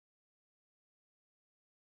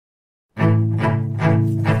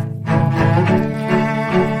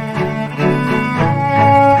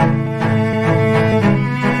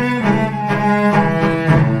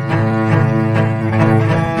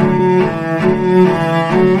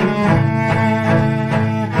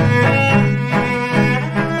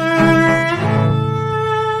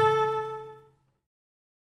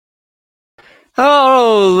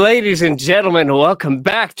Ladies and gentlemen, welcome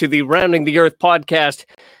back to the Rounding the Earth podcast.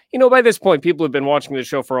 You know, by this point, people who've been watching the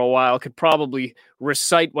show for a while could probably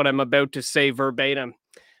recite what I'm about to say verbatim.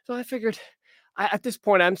 So I figured, at this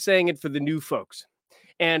point, I'm saying it for the new folks.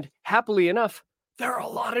 And happily enough, there are a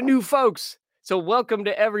lot of new folks. So welcome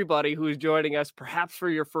to everybody who is joining us, perhaps for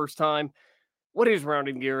your first time. What is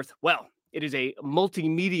Rounding the Earth? Well, it is a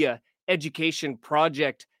multimedia education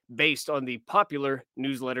project based on the popular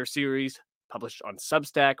newsletter series published on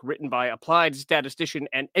Substack, written by applied statistician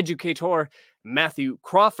and educator Matthew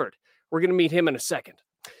Crawford. We're going to meet him in a second.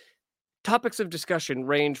 Topics of discussion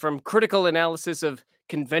range from critical analysis of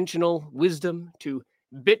conventional wisdom to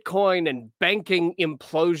Bitcoin and banking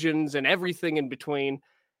implosions and everything in between,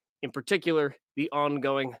 in particular, the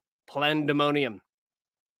ongoing pandemonium.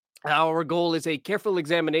 Our goal is a careful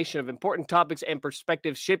examination of important topics and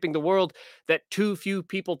perspectives shaping the world that too few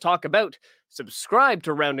people talk about. Subscribe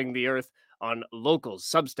to Rounding the Earth on Locals,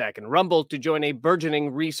 Substack, and Rumble to join a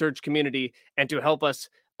burgeoning research community and to help us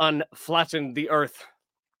unflatten the Earth.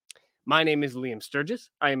 My name is Liam Sturgis.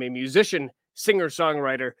 I am a musician,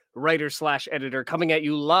 singer-songwriter, writer/editor, coming at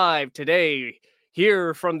you live today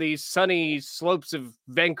here from the sunny slopes of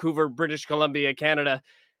Vancouver, British Columbia, Canada,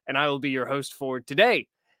 and I will be your host for today.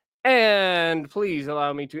 And please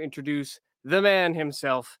allow me to introduce the man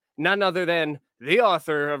himself, none other than the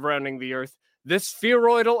author of Rounding the Earth, the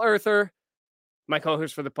spheroidal earther, my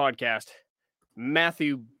co-host for the podcast,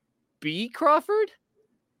 Matthew B. Crawford?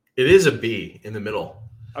 It is a B in the middle.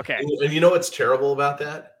 Okay. And you know what's terrible about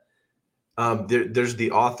that? There's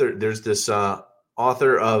the author. There's this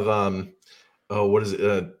author of what is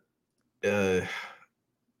it?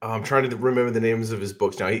 I'm trying to remember the names of his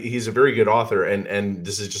books now. He's a very good author, and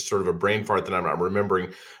this is just sort of a brain fart that I'm not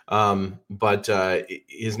remembering. But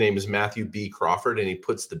his name is Matthew B. Crawford, and he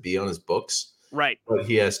puts the B on his books. Right. But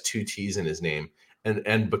he has two T's in his name.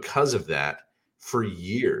 And because of that, for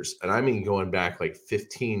years, and I mean going back like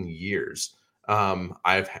 15 years,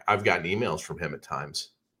 I've gotten emails from him at times.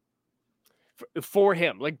 For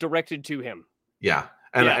him, like directed to him. Yeah.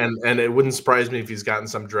 And it wouldn't surprise me if he's gotten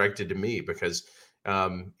some directed to me because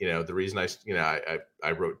the reason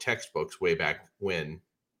I wrote textbooks way back when,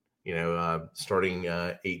 starting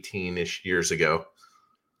 18-ish years ago.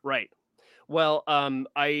 Right. Well,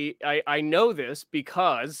 I know this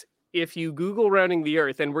because if you Google Rounding the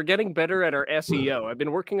Earth, and we're getting better at our SEO. I've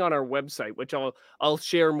been working on our website, which I'll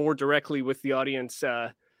share more directly with the audience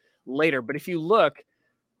later. But if you look,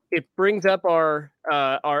 it brings up our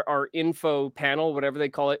info panel, whatever they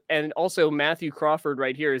call it, and also Matthew Crawford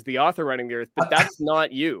right here is the author Rounding the Earth. But that's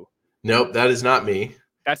not you. Nope, that is not me.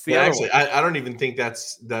 That's the other one. I don't even think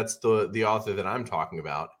that's the author that I'm talking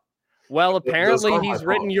about. Well, apparently he's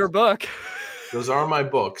written your book. Those are my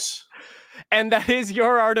books. And that is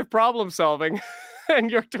your art of problem solving and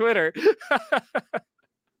your Twitter.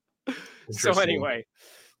 So anyway,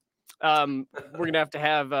 we're going to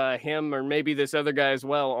have him or maybe this other guy as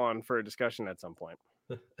well on for a discussion at some point.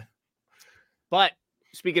 But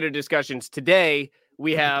speaking of discussions, today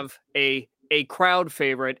we have a crowd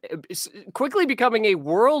favorite, quickly becoming a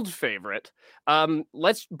world favorite.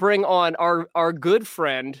 Let's bring on our good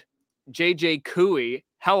friend, JJ Couey.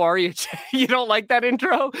 How are you? You don't like that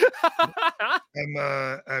intro?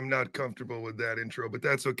 I'm not comfortable with that intro, but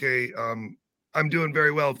that's okay. I'm doing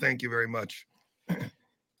very well. Thank you very much.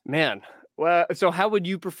 Man, well, so how would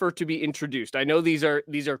you prefer to be introduced? I know these are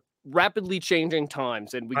rapidly changing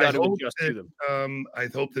times, and we got to adjust to them. I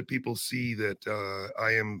hope that people see that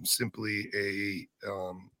I am simply a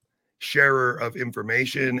sharer of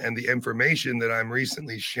information, and the information that I'm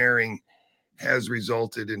recently sharing has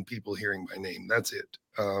resulted in people hearing my name. That's it.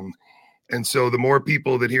 And so the more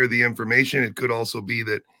people that hear the information, it could also be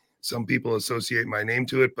that some people associate my name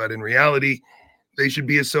to it, but in reality, they should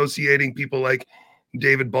be associating people like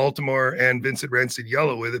David Baltimore and Vincent Rancid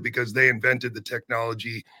Yellow with it because they invented the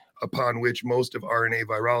technology upon which most of RNA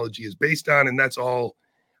virology is based on. And that's all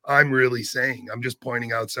I'm really saying. I'm just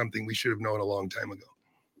pointing out something we should have known a long time ago.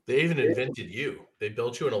 They even invented you. They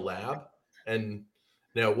built you in a lab. And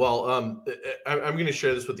I'm going to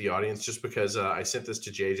share this with the audience just because I sent this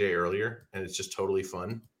to JJ earlier and it's just totally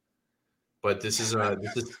fun. But this is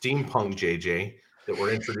steampunk JJ that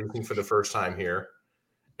we're introducing for the first time here.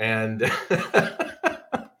 And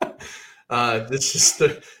this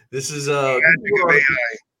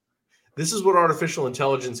is what artificial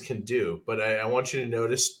intelligence can do. But I want you to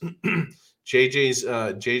notice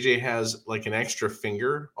JJ has like an extra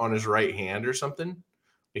finger on his right hand or something.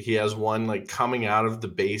 Like he has one like coming out of the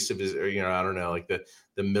base of his, or, I don't know, like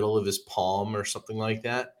the middle of his palm or something like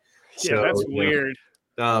that. Yeah, so, that's weird.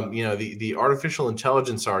 The artificial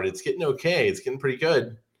intelligence art, it's getting okay. It's getting pretty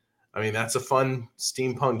good. I mean, that's a fun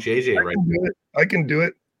steampunk JJ, right? I can do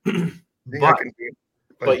it.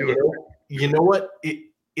 But you know what?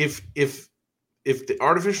 If the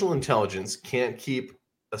artificial intelligence can't keep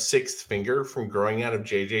a sixth finger from growing out of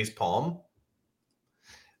JJ's palm,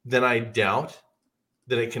 then I doubt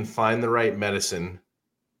that it can find the right medicine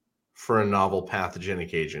for a novel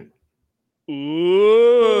pathogenic agent. Ooh,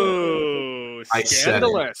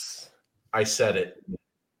 scandalous. I said it.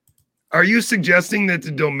 Are you suggesting that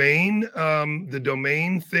the domain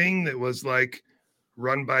thing that was like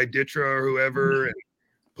run by Ditra or whoever and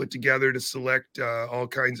put together to select all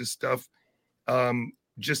kinds of stuff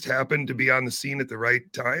just happened to be on the scene at the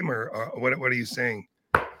right time, or what are you saying?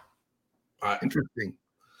 Interesting.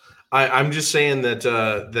 I'm just saying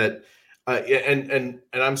that and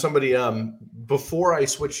I'm somebody before I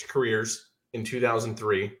switched careers in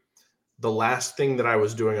 2003, the last thing that I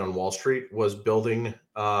was doing on Wall Street was building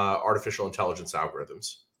artificial intelligence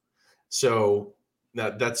algorithms. So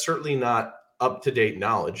that's certainly not up-to-date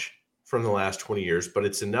knowledge from the last 20 years, but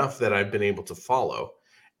it's enough that I've been able to follow.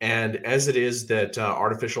 And as it is that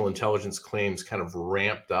artificial intelligence claims kind of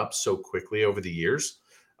ramped up so quickly over the years,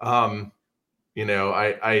 you know,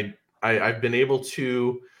 I've been able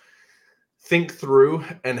to think through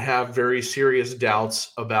and have very serious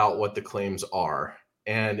doubts about what the claims are.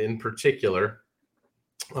 And in particular,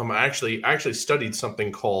 I actually studied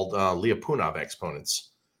something called Lyapunov exponents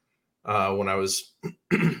when I was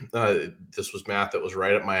this was math that was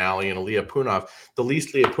right up my alley. And the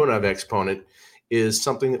least Lyapunov exponent is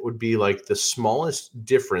something that would be like the smallest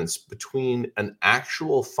difference between an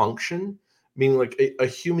actual function, meaning like a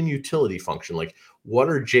human utility function. Like, what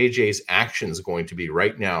are JJ's actions going to be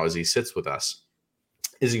right now as he sits with us?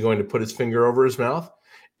 Is he going to put his finger over his mouth?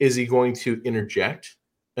 Is he going to interject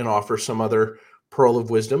and offer some other pearl of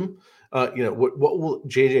wisdom? What will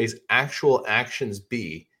JJ's actual actions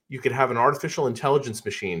be? You could have an artificial intelligence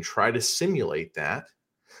machine try to simulate that,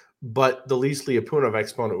 but the least Lyapunov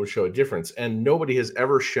exponent would show a difference. And nobody has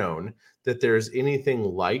ever shown that there's anything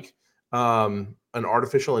like an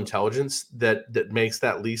artificial intelligence that makes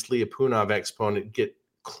that least Lyapunov exponent get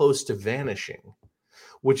close to vanishing,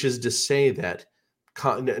 which is to say that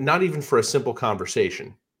not even for a simple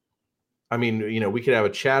conversation. I mean, we could have a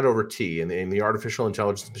chat over tea and the artificial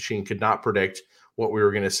intelligence machine could not predict what we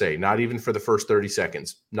were going to say, not even for the first 30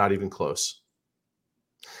 seconds, not even close.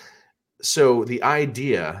 So the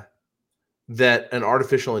idea that an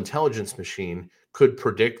artificial intelligence machine could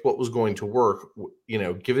predict what was going to work,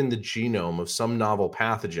 given the genome of some novel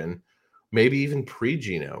pathogen, maybe even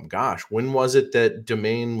pre-genome. Gosh, when was it that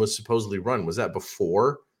domain was supposedly run? Was that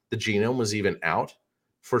before the genome was even out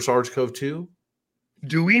for SARS-CoV-2?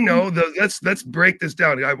 Do we know let's break this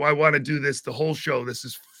down. I want to do this the whole show. This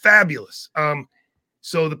is fabulous.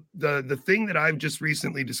 So the thing that I've just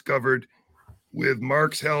recently discovered with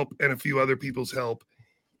Mark's help and a few other people's help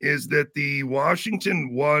is that the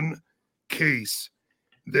Washington 1 case,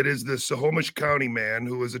 that is the Snohomish County man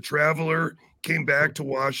who was a traveler, came back to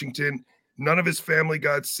Washington. None of his family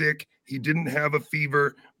got sick. He didn't have a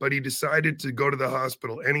fever, but he decided to go to the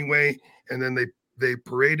hospital anyway. And then they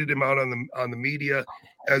paraded him out on the media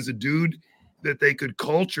as a dude that they could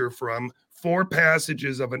culture from 4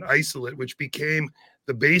 passages of an isolate, which became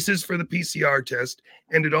the basis for the PCR test.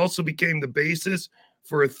 And it also became the basis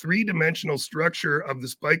for a 3-dimensional structure of the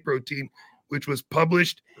spike protein, which was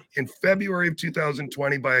published in February of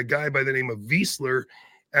 2020 by a guy by the name of Wiesler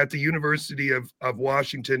at the University of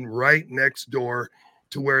Washington, right next door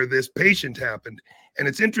to where this patient happened. And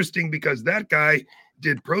it's interesting because that guy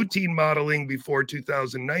did protein modeling before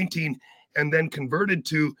 2019 and then converted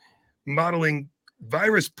to modeling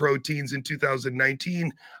virus proteins in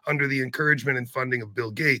 2019 under the encouragement and funding of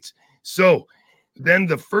Bill Gates. So then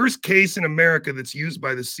the first case in America that's used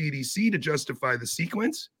by the CDC to justify the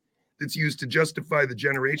sequence, that's used to justify the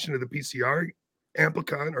generation of the PCR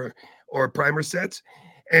amplicon or primer sets,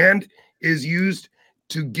 and is used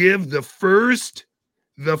to give the first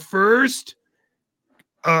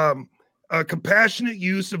compassionate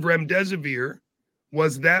use of remdesivir,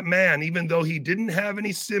 was that man, even though he didn't have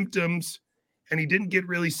any symptoms and he didn't get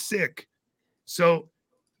really sick. So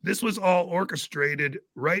this was all orchestrated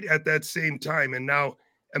right at that same time. And now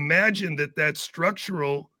imagine that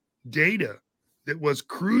structural data that was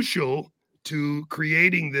crucial to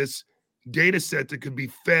creating this data set that could be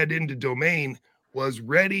fed into domain was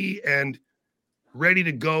ready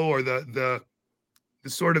to go, or the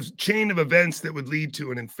sort of chain of events that would lead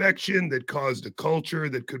to an infection that caused a culture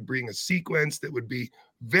that could bring a sequence that would be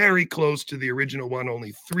very close to the original one,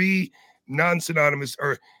 only 3 synonymous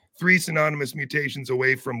mutations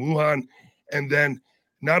away from Wuhan. And then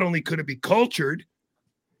not only could it be cultured,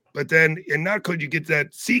 But then, and not could you get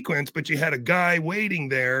that sequence, but you had a guy waiting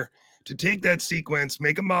there to take that sequence,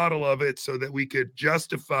 make a model of it so that we could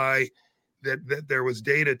justify that there was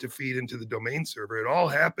data to feed into the domain server. It all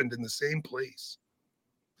happened in the same place.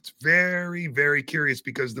 It's very, very curious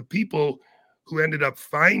because the people who ended up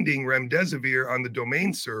finding remdesivir on the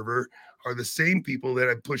domain server are the same people that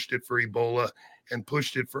had pushed it for Ebola and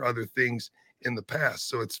pushed it for other things in the past.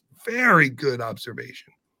 So it's very good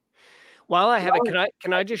observation. While I have it,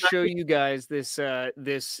 can I just show you guys this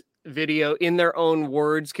this video in their own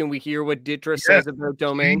words? Can we hear what Ditra says about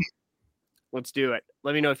domain? Let's do it.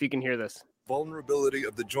 Let me know if you can hear this. Vulnerability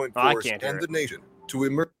of the joint force and the nation to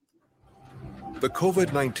emerge. The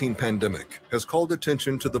COVID-19 pandemic has called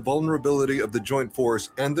attention to the vulnerability of the joint force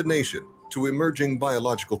and the nation to emerging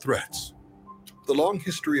biological threats. The long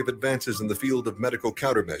history of advances in the field of medical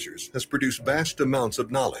countermeasures has produced vast amounts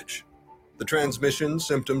of knowledge. The transmission,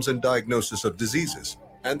 symptoms, and diagnosis of diseases,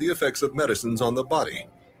 and the effects of medicines on the body.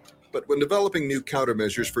 But when developing new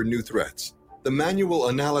countermeasures for new threats, the manual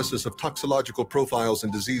analysis of toxicological profiles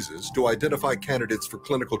and diseases to identify candidates for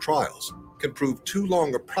clinical trials can prove too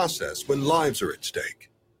long a process when lives are at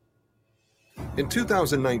stake. In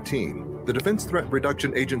 2019, the Defense Threat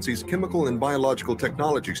Reduction Agency's Chemical and Biological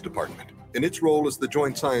Technologies Department, in its role as the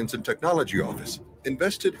Joint Science and Technology Office,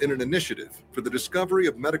 invested in an initiative for the discovery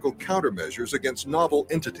of medical countermeasures against novel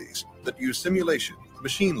entities that use simulation,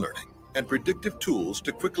 machine learning, and predictive tools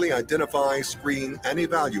to quickly identify, screen, and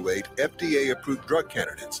evaluate FDA-approved drug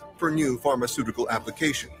candidates for new pharmaceutical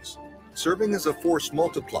applications, serving as a force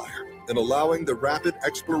multiplier and allowing the rapid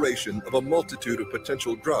exploration of a multitude of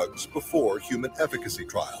potential drugs before human efficacy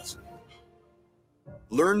trials.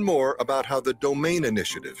 Learn more about how the Domain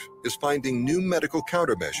Initiative is finding new medical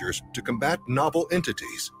countermeasures to combat novel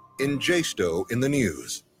entities in JSTO in the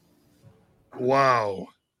news. Wow.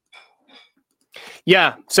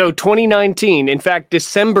 Yeah, so 2019, in fact,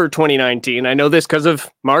 December 2019, I know this because of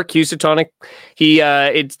Mark Husatonic.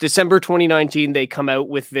 It's December 2019, they come out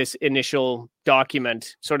with this initial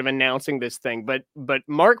document sort of announcing this thing. But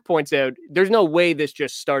Mark points out there's no way this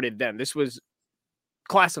just started then. This was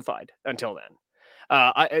classified until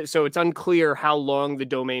then. So it's unclear how long the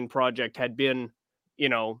Domain project had been,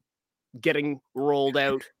 getting rolled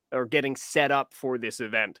out or getting set up for this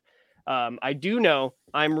event. I do know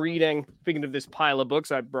I'm reading, speaking of this pile of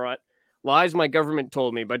books I brought, Lies My Government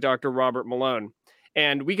Told Me by Dr. Robert Malone.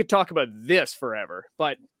 And we could talk about this forever,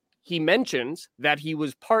 but he mentions that he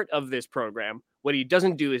was part of this program. What he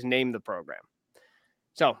doesn't do is name the program.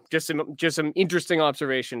 So just some interesting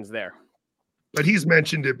observations there. But he's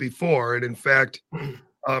mentioned it before. And in fact,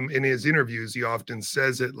 in his interviews, he often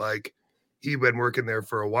says it like he'd been working there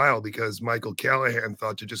for a while because Michael Callahan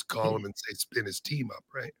thought to just call him and say, spin his team up,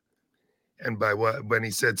 right? And when he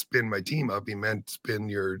said spin my team up, he meant spin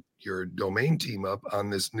your domain team up on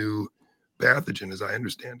this new pathogen, as I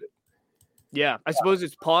understand it. Yeah, I suppose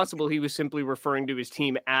it's possible he was simply referring to his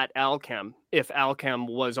team at Alchem, if Alchem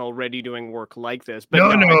was already doing work like this. But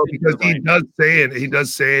no, because he does say it. He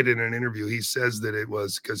does say it in an interview. He says that it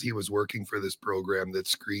was because he was working for this program that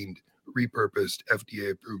screened repurposed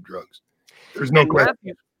FDA-approved drugs. There's no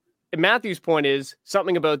question. Matthew's point is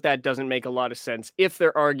something about that doesn't make a lot of sense if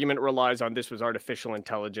their argument relies on this was artificial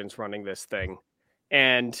intelligence running this thing.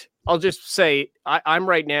 And I'll just say I'm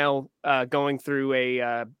right now going through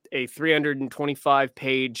a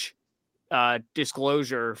 325-page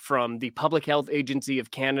disclosure from the Public Health Agency of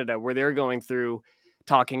Canada, where they're going through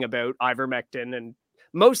talking about ivermectin and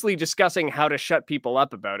mostly discussing how to shut people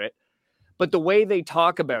up about it. But the way they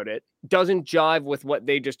talk about it doesn't jive with what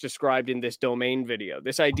they just described in this Domain video.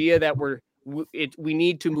 This idea that we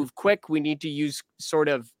need to move quick, we need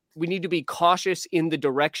to be cautious in the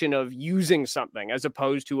direction of using something as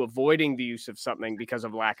opposed to avoiding the use of something because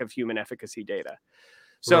of lack of human efficacy data.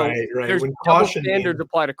 So right. There's double standards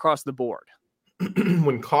applied across the board.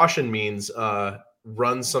 When caution means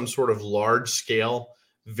run some sort of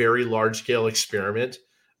very large scale experiment,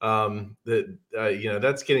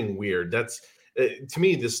 that's getting weird. That's to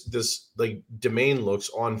me, this like Domain looks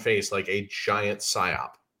on face like a giant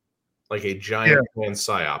psyop, like a giant plan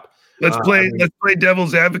psyop. Let's play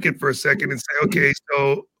devil's advocate for a second and say, okay,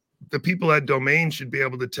 so the people at Domain should be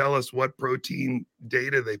able to tell us what protein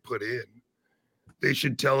data they put in. They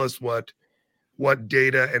should tell us what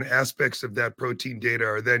data and aspects of that protein data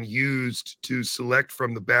are then used to select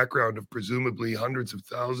from the background of presumably hundreds of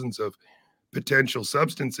thousands of potential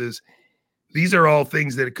substances. These are all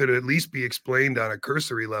things that could at least be explained on a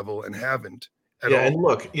cursory level and haven't at all. And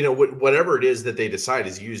look, whatever it is that they decide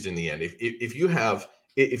is used in the end. If you have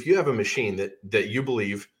a machine that you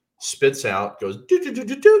believe spits out, goes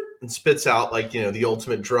do, and spits out like, the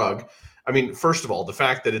ultimate drug. I mean, first of all, the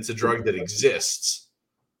fact that it's a drug that exists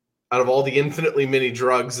out of all the infinitely many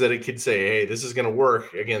drugs that it could say, hey, this is going to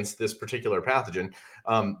work against this particular pathogen.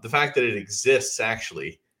 The fact that it exists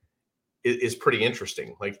actually is pretty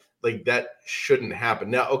interesting. Like that shouldn't happen.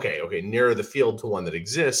 Now, okay, narrow the field to one that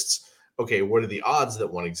exists. Okay, what are the odds that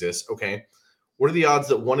one exists? Okay, what are the odds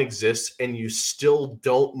that one exists and you still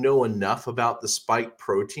don't know enough about the spike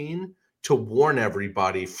protein to warn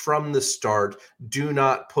everybody from the start, do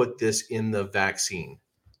not put this in the vaccine?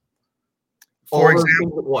 For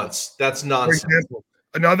example, at once. That's nonsense. For example,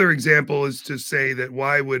 another example is to say that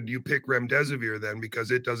why would you pick remdesivir then? Because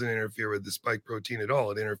it doesn't interfere with the spike protein at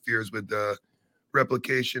all. It interferes with the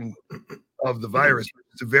replication of the virus.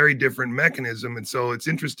 It's a very different mechanism. And so it's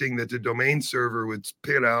interesting that the domain server would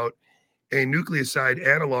spit out a nucleoside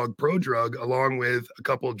analog prodrug along with a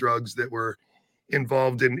couple of drugs that were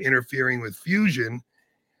involved in interfering with fusion.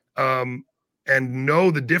 And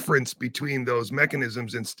know the difference between those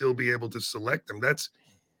mechanisms and still be able to select them.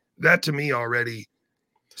 That to me already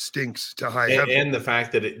stinks to high heaven. And the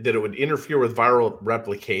fact that it would interfere with viral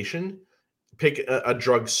replication, pick a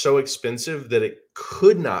drug so expensive that it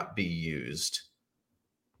could not be used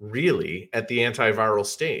really at the antiviral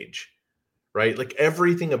stage, right? Like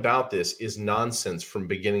everything about this is nonsense from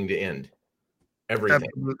beginning to end. Everything.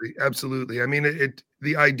 Absolutely. I mean,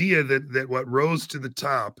 the idea that what rose to the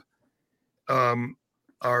top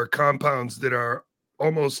are compounds that are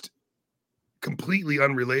almost completely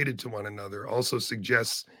unrelated to one another also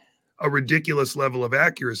suggests a ridiculous level of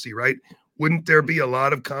accuracy, right? Wouldn't there be a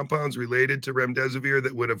lot of compounds related to remdesivir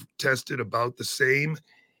that would have tested about the same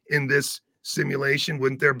in this simulation?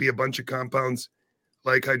 Wouldn't there be a bunch of compounds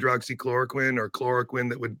like hydroxychloroquine or chloroquine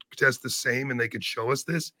that would test the same and they could show us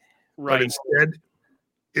this? Right. But instead,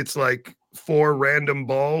 it's like 4 random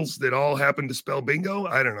balls that all happen to spell bingo.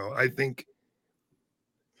 I don't know. I think.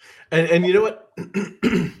 And you know what?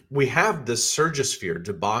 We have the Surgisphere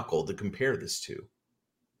debacle to compare this to.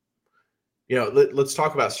 Let's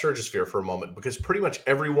talk about Surgisphere for a moment, because pretty much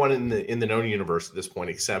everyone in the known universe at this point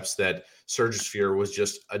accepts that Surgisphere was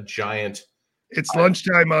just a giant. It's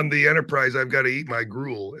lunchtime on the Enterprise. I've got to eat my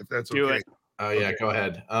gruel, if that's Do okay. it. Oh yeah, okay. Go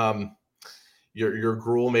ahead. Your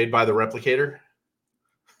gruel made by the replicator.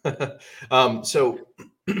 So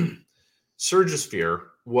Surgisphere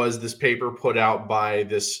was this paper put out by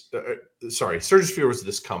this. Surgisphere was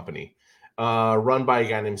this company run by a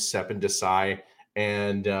guy named Sepen Desai,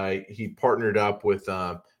 and he partnered up with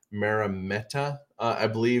Mara Mehta, I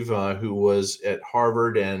believe, who was at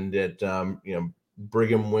Harvard and at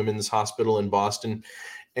Brigham Women's Hospital in Boston,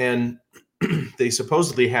 and they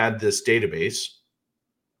supposedly had this database.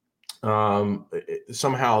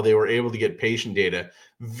 Somehow they were able to get patient data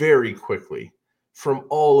very quickly from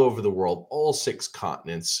all over the world, all 6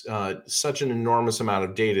 continents, such an enormous amount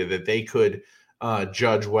of data that they could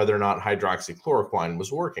judge whether or not hydroxychloroquine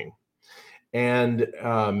was working. And,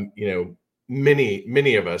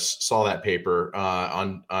 many of us saw that paper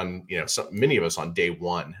many of us on day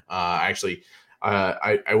one. Actually,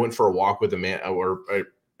 I went for a walk with Amanda,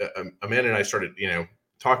 Amanda and I started,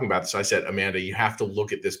 talking about this. I said, Amanda, you have to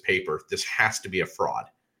look at this paper. This has to be a fraud.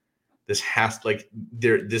 This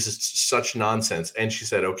is such nonsense. And she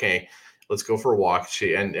said, okay, let's go for a walk.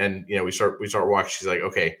 We start walking. She's like,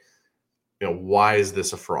 okay, why is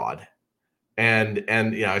this a fraud? And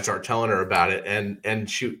I start telling her about it. And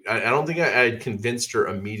I don't think I had convinced her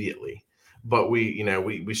immediately, but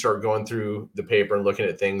we start going through the paper and looking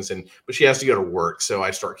at things, but she has to go to work. So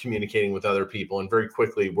I start communicating with other people, and very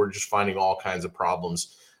quickly we're just finding all kinds of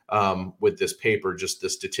problems with this paper. Just the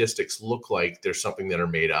statistics look like there's something that are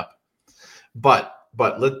made up. But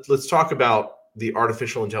let's talk about the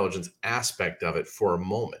artificial intelligence aspect of it for a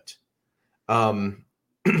moment.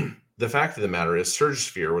 The fact of the matter is,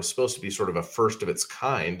 Surgisphere was supposed to be sort of a first of its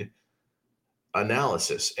kind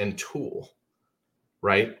analysis and tool,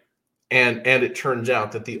 right? And it turns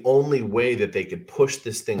out that the only way that they could push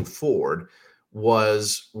this thing forward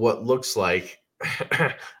was what looks like,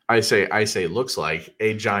 I say looks like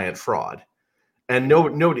a giant fraud. And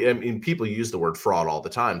nobody, I mean, people use the word fraud all the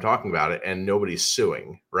time talking about it, and nobody's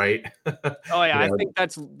suing, right? Oh yeah, I think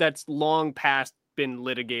that's long past been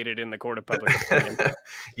litigated in the court of public opinion.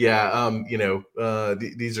 Yeah,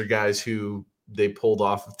 these are guys who they pulled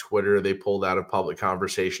off of Twitter, they pulled out of public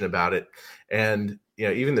conversation about it, and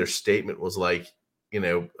even their statement was like,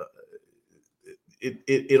 it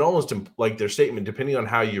almost, like, their statement, depending on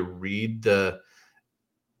how you read the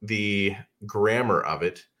grammar of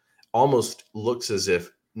it, almost looks as if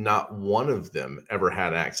not one of them ever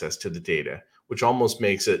had access to the data, which almost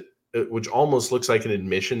makes it which almost looks like an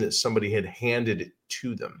admission that somebody had handed it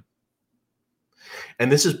to them.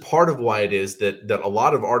 And this is part of why it is that a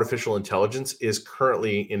lot of artificial intelligence is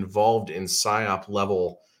currently involved in PSYOP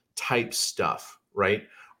level type stuff, right?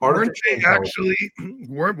 Wasn't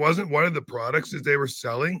one of the products that they were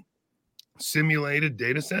selling simulated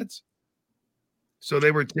data sets? So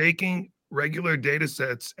they were taking regular data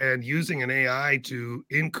sets and using an AI to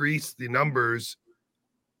increase the numbers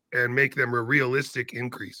and make them a realistic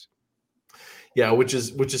increase. Yeah, which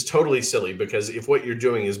is totally silly, because if what you're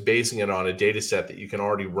doing is basing it on a data set that you can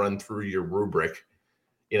already run through your rubric,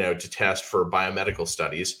 to test for biomedical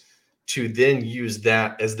studies, to then use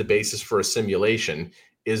that as the basis for a simulation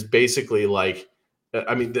is basically like,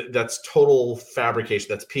 I mean, that's total fabrication.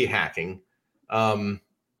 That's p-hacking, because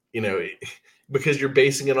you're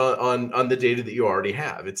basing it on the data that you already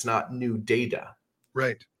have. It's not new data.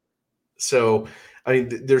 Right. So, I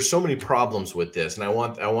mean, there's so many problems with this, and I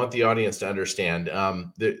want the audience to understand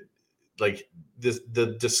the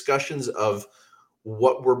discussions of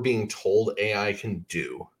what we're being told AI can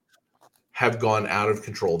do have gone out of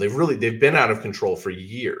control. They've been out of control for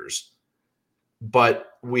years,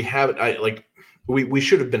 but we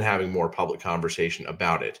should have been having more public conversation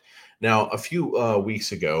about it. Now, a few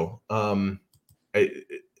weeks ago,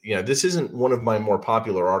 this isn't one of my more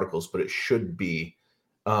popular articles, but it should be.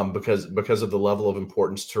 Because of the level of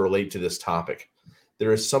importance to relate to this topic.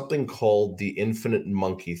 There is something called the infinite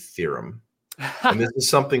monkey theorem. And this is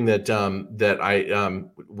something that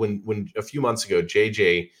when a few months ago,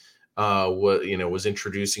 JJ was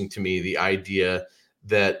introducing to me the idea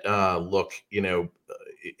that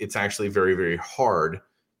it's actually very, very hard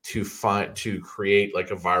to create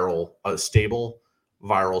like a stable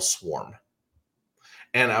viral swarm.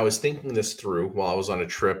 And I was thinking this through while I was on a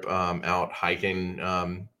trip out hiking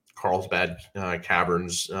Carlsbad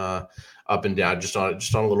Caverns up and down, just on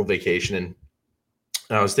a little vacation. And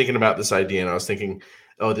I was thinking about this idea, and I was thinking,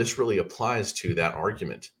 oh, this really applies to that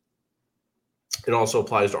argument. It also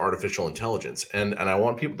applies to artificial intelligence. And I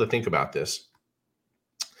want people to think about this.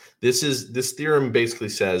 This theorem basically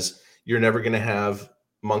says you're never going to have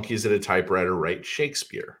monkeys at a typewriter write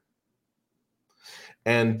Shakespeare.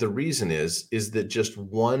 And the reason is that just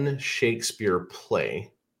one Shakespeare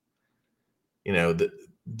play, the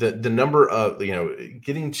number of,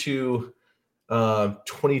 getting to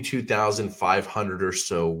 22,500 or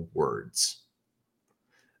so words,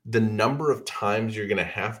 the number of times you're going to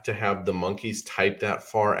have the monkeys type that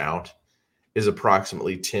far out is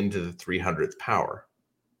approximately 10 to the 300th power.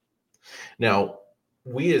 Now,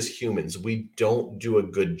 we as humans, we don't do a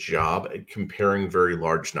good job at comparing very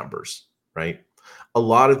large numbers, right? A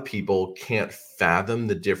lot of people can't fathom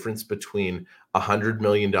the difference between $100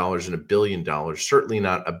 million and $1 billion, certainly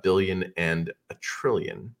not $1 billion and $1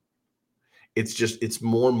 trillion. It's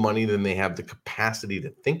more money than they have the capacity to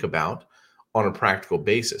think about on a practical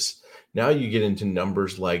basis. Now you get into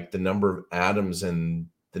numbers like the number of atoms in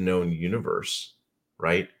the known universe,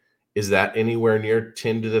 right? Is that anywhere near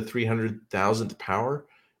 10 to the 300,000th power?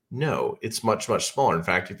 No, it's much, much smaller. In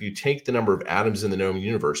fact, if you take the number of atoms in the known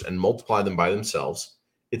universe and multiply them by themselves,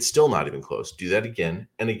 it's still not even close. Do that again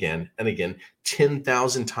and again and again,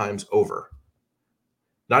 10,000 times over.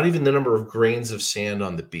 Not even the number of grains of sand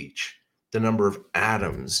on the beach, the number of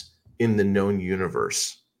atoms in the known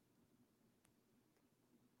universe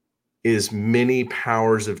is many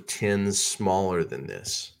powers of 10 smaller than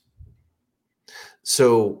this.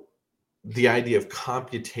 So the idea of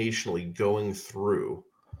computationally going through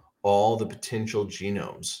all the potential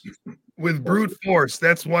genomes with brute force,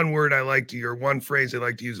 that's one word I like to, or one phrase I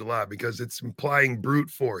like to use a lot, because it's implying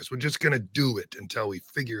brute force. We're just going to do it until we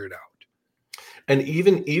figure it out. And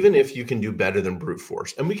even if you can do better than brute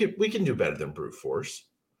force, and we can do better than brute force,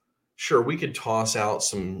 sure, we could toss out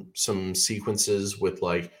some sequences with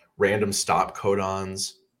like random stop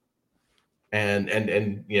codons. And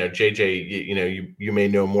JJ, you may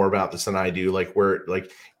know more about this than I do, like where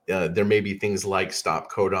there may be things like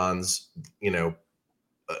stop codons,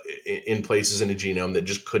 in places in a genome that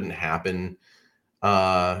just couldn't happen.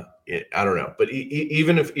 I don't know, but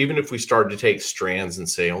even if we started to take strands and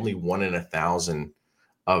say only 1 in 1,000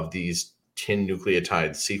 of these 10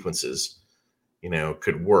 nucleotide sequences,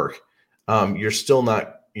 could work, you're still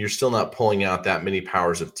not pulling out that many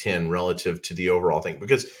powers of 10 relative to the overall thing,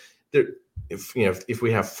 because if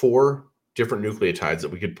we have 4 different nucleotides that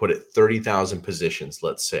we could put at 30,000 positions,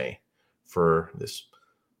 let's say, for this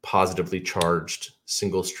positively charged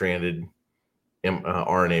single-stranded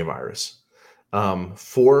RNA virus,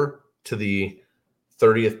 4 to the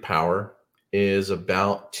 30th power is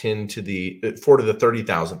about 4 to the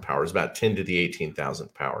 30,000th power is about 10 to the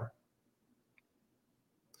 18,000th power.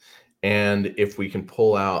 And if we can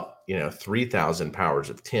pull out, 3,000 powers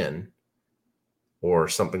of 10 or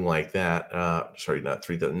something like that, not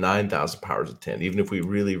 3,000, 9,000 powers of 10, even if we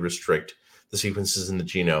really restrict the sequences in the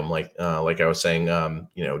genome, like I was saying,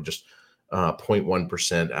 just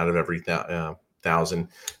 0.1% out of every 1,000,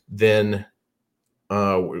 then,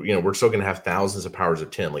 we're still going to have thousands of powers of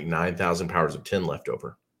 10, like 9,000 powers of 10 left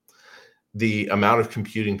over. The amount of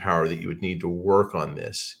computing power that you would need to work on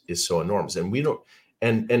this is so enormous. And we don't,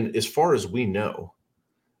 and as far as we know,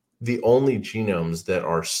 the only genomes that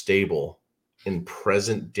are stable in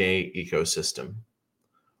present day ecosystem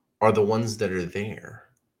are the ones that are there.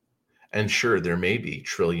 And sure, there may be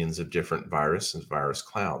trillions of different virus and virus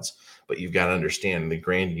clouds, but you've got to understand in the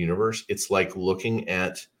grand universe, it's like looking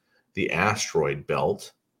at the asteroid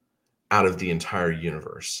belt out of the entire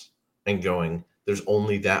universe and going, there's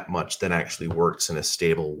only that much that actually works in a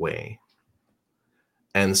stable way.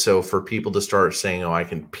 And so for people to start saying, I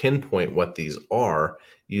can pinpoint what these are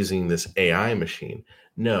using this AI machine.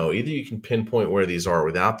 No, either you can pinpoint where these are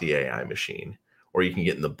without the AI machine, or you can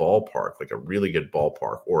get in the ballpark, like a really good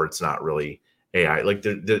ballpark, or it's not really AI. Like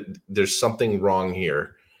there's something wrong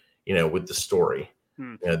here, with the story.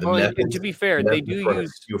 And to be fair, they do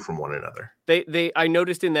use you from one another. I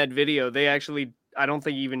noticed in that video, they actually, I don't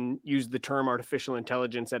think even used the term artificial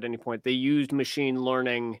intelligence at any point. They used machine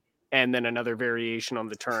learning and then another variation on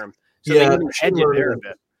the term. So they even hedge it there a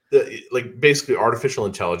bit. Like basically artificial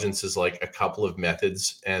intelligence is like a couple of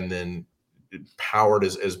methods and then powered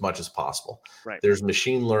as much as possible. Right. There's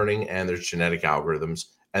machine learning and there's genetic algorithms,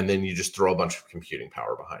 and then you just throw a bunch of computing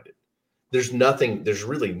power behind it. There's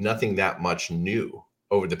really nothing that much new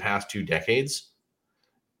over the past 2 decades,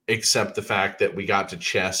 except the fact that we got to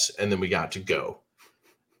chess and then we got to Go.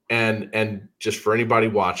 And just for anybody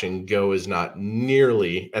watching, Go is not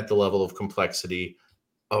nearly at the level of complexity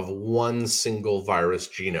of one single virus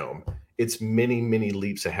genome. It's many, many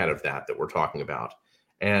leaps ahead of that we're talking about.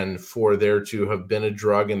 And for there to have been a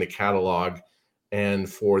drug in the catalog and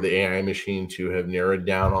for the AI machine to have narrowed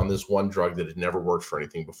down on this one drug that had never worked for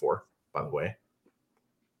anything before, by the way,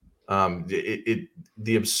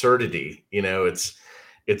 the absurdity,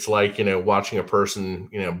 it's like, watching a person,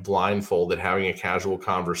 blindfolded, having a casual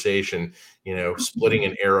conversation, splitting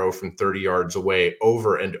an arrow from 30 yards away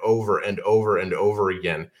over and over and over and over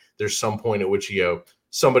again. There's some point at which you go,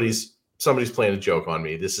 somebody's playing a joke on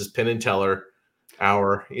me. This is Penn and Teller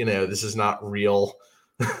hour. This is not real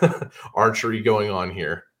archery going on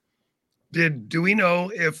here. Do we know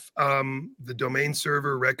if the domain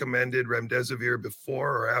server recommended remdesivir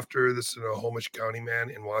before or after the Snohomish County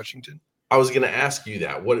man in Washington? I was going to ask you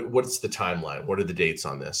that. What's the timeline? What are the dates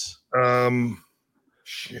on this? I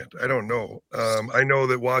don't know. I know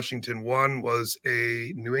that Washington 1 was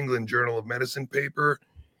a New England Journal of Medicine paper,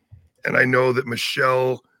 and I know that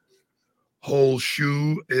Michelle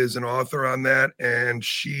Holschuh is an author on that, and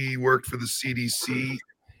she worked for the CDC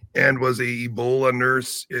and was a Ebola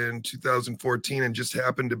nurse in 2014 and just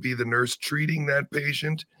happened to be the nurse treating that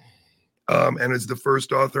patient, and is the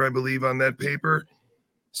first author, I believe, on that paper.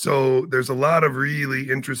 So there's a lot of really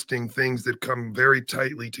interesting things that come very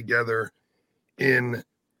tightly together in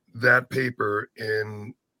that paper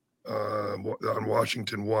on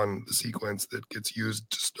Washington 1, the sequence that gets used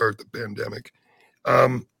to start the pandemic.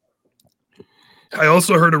 I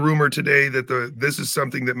also heard a rumor today that this is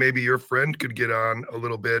something that maybe your friend could get on a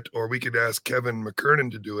little bit, or we could ask Kevin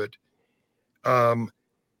McKernan to do it. I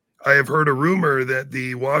have heard a rumor that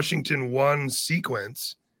the Washington 1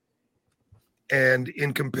 sequence, and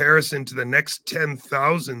in comparison to the next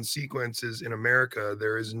 10,000 sequences in America,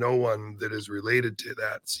 there is no one that is related to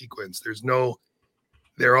that sequence.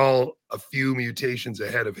 They're all a few mutations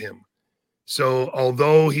ahead of him. So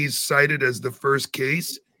although he's cited as the first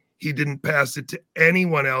case, he didn't pass it to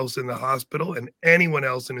anyone else in the hospital and anyone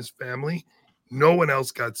else in his family. No one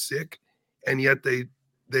else got sick. And yet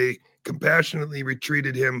they compassionately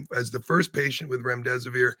treated him as the first patient with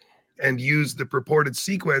remdesivir and used the purported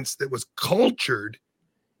sequence that was cultured,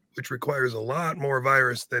 which requires a lot more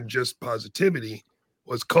virus than just positivity,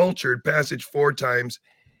 was cultured, passage 4 times,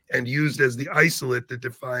 and used as the isolate that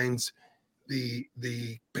defines the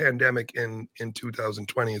pandemic in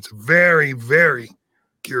 2020. It's a very, very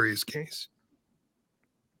curious case.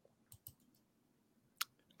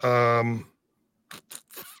 I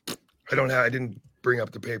didn't bring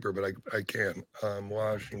up the paper, but I can.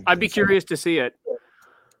 Washington. I'd be curious to see it.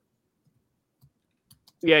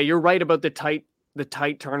 Yeah, you're right about the tight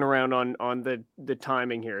turnaround on the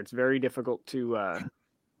timing here. It's very difficult to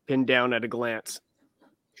pin down at a glance.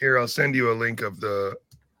 Here, I'll send you a link of the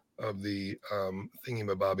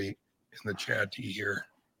thingamabobby in the chat here.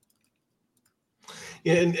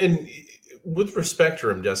 Yeah, and with respect to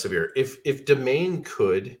remdesivir, if Domain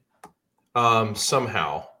could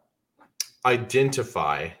somehow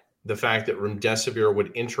identify the fact that remdesivir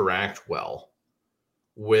would interact well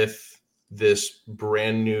with this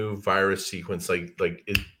brand new virus sequence,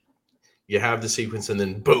 you have the sequence and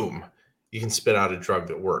then boom, you can spit out a drug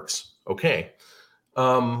that works. Okay.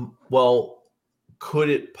 Well, could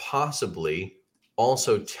it possibly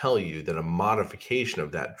also tell you that a modification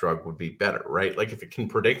of that drug would be better, right? Like if it can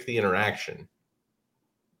predict the interaction,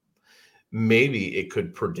 maybe it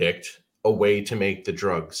could predict a way to make the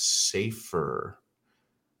drug safer,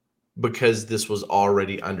 because this was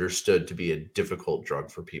already understood to be a difficult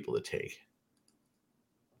drug for people to take.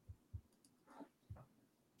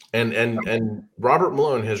 And Robert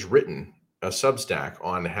Malone has written a Substack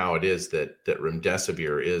on how it is that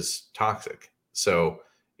remdesivir is toxic. So,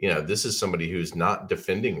 this is somebody who's not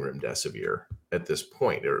defending remdesivir at this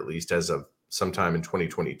point, or at least as of sometime in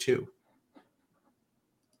 2022.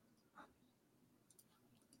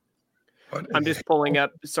 I'm just pulling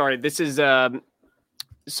up. Sorry, this is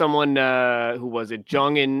someone who was it?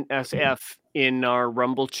 Jung in SF in our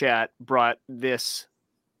Rumble chat brought this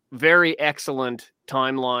very excellent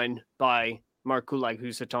timeline by Mark Kulak,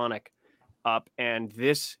 who's Satonic, up, and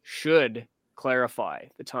this should clarify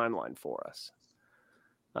the timeline for us.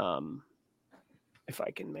 If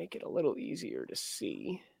I can make it a little easier to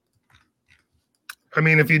see. I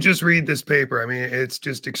mean, if you just read this paper, I mean, it's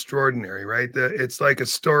just extraordinary, right? It's like a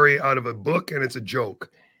story out of a book, and it's a joke.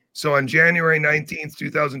 So on January 19th,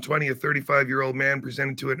 2020, a 35-year-old man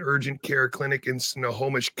presented to an urgent care clinic in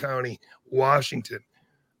Snohomish County, Washington,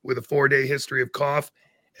 with a 4-day history of cough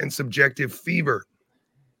and subjective fever.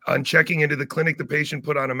 On checking into the clinic, the patient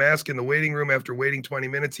put on a mask in the waiting room. After waiting 20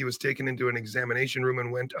 minutes, he was taken into an examination room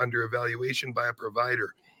and went under evaluation by a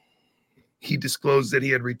provider. He disclosed that he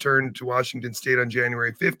had returned to Washington State on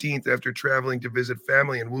January 15th after traveling to visit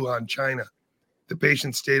family in Wuhan, China. The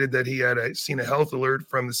patient stated that he had seen a health alert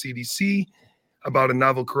from the CDC about a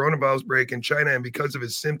novel coronavirus outbreak in China, and because of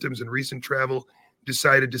his symptoms and recent travel,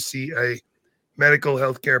 decided to see a medical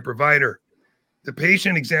healthcare provider. The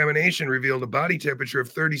patient examination revealed a body temperature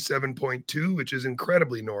of 37.2, which is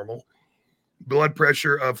incredibly normal, blood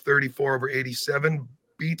pressure of 34/87,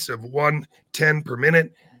 beats of 110 per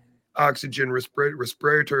minute, oxygen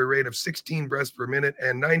respiratory rate of 16 breaths per minute,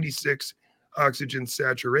 and 96 oxygen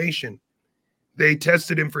saturation. They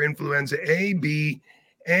tested him for influenza A, B,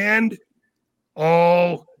 and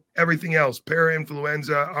everything else: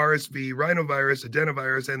 parainfluenza, RSV, rhinovirus,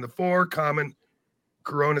 adenovirus, and the 4 common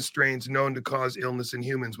corona strains known to cause illness in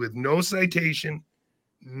humans, with no citation,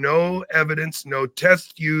 no evidence, no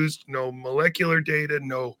test used, no molecular data,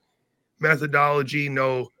 no methodology,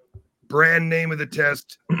 no brand name of the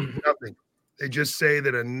test, nothing. They just say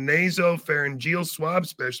that a nasopharyngeal swab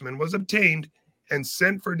specimen was obtained and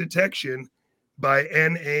sent for detection by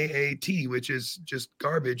NAAT, which is just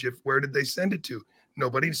garbage. Where did they send it to?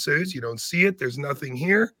 Nobody says. You don't see it. There's nothing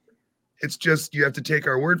here. It's just, you have to take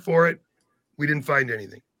our word for it. We didn't find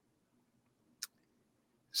anything.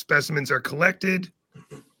 Specimens are collected,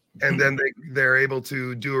 and then they're able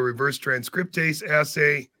to do a reverse transcriptase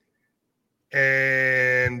assay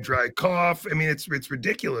and dry cough. I mean, it's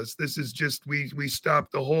ridiculous. This is just, we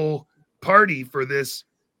stopped the whole party for this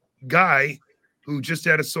guy who just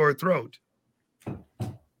had a sore throat.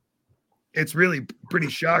 It's really pretty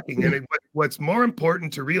shocking. And what's more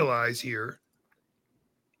important to realize here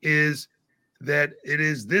is that it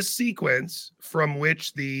is this sequence from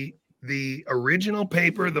which the original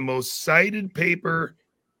paper, the most cited paper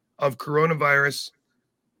of coronavirus,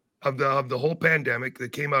 of the whole pandemic,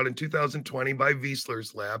 that came out in 2020 by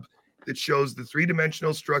Wiesler's lab, that shows the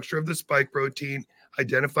 3-dimensional structure of the spike protein,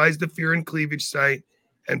 identifies the furin cleavage site,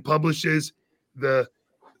 and publishes the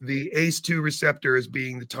ACE2 receptor as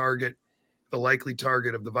being the target, the likely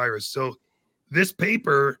target of the virus. So this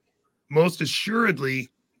paper most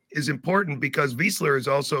assuredly is important, because Wiesler is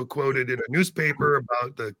also quoted in a newspaper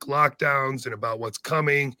about the lockdowns and about what's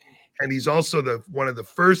coming. And he's also one of the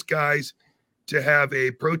first guys to have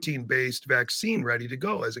a protein-based vaccine ready to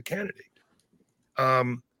go as a candidate.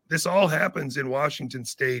 This all happens in Washington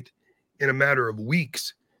State in a matter of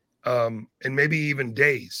weeks, and maybe even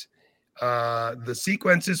days. The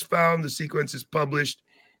sequence is found, the sequence is published,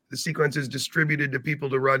 the sequence is distributed to people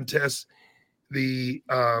to run tests.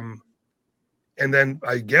 And then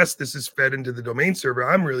I guess this is fed into the domain server.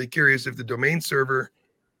 I'm really curious if the domain server.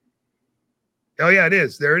 Oh, yeah, it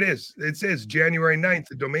is. There it is. It says January 9th.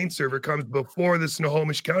 The domain server comes before the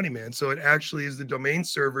Snohomish County man. So it actually is the domain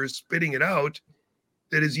server spitting it out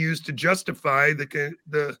that is used to justify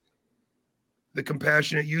the the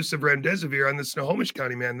compassionate use of remdesivir on the Snohomish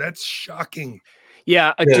County man. That's shocking.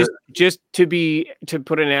 Yeah, just to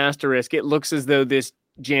put an asterisk, it looks as though this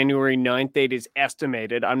January 9th date is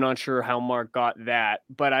estimated. I'm not sure how Mark got that,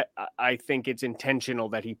 but I think it's intentional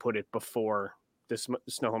that he put it before the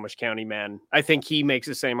Snohomish County man. I think he makes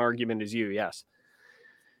the same argument as you. Yes.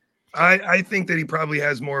 I think that he probably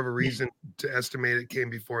has more of a reason to estimate it came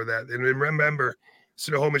before that. And remember,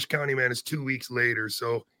 Snohomish County man is 2 weeks later.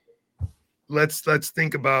 So let's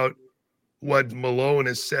think about what Malone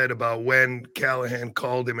has said about when Callahan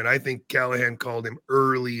called him. And I think Callahan called him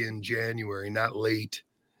early in January, not late.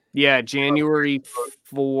 Yeah, January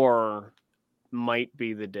 4 might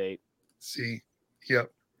be the date. See,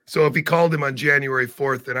 yep. So if he called him on January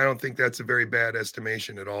 4th, then I don't think that's a very bad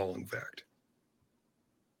estimation at all, in fact.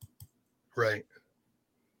 Right.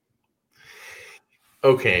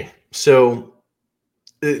 Okay, so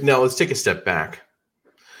now let's take a step back.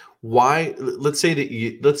 Why? Let's say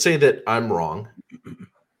that I'm wrong.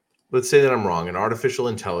 Let's say that I'm wrong, and artificial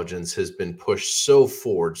intelligence has been pushed so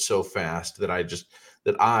forward so fast that I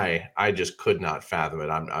just could not fathom it.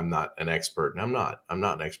 I'm not an expert, and I'm not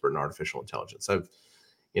an expert in artificial intelligence. I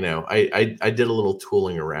did a little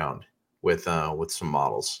tooling around with some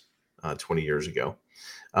models 20 years ago.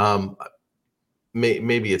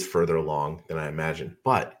 Maybe it's further along than I imagined,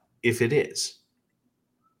 but if it is,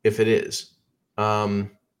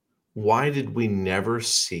 why did we never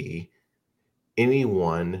see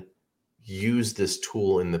anyone use this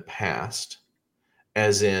tool in the past?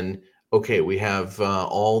 As in, okay, we have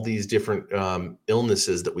all these different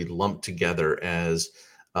illnesses that we lump together as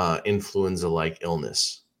influenza-like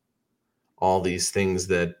illness. All these things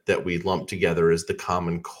that we lump together as the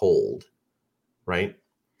common cold, right?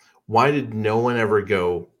 Why did no one ever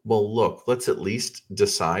go, well, look, let's at least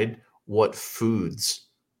decide what foods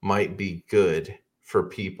might be good for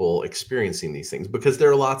people experiencing these things? Because there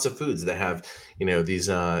are lots of foods that have, these,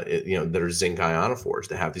 that are zinc ionophores,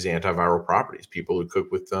 that have these antiviral properties. People who cook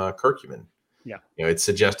with curcumin. Yeah. It's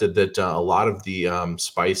suggested that a lot of the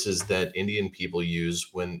spices that Indian people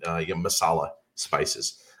use when, masala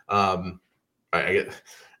spices,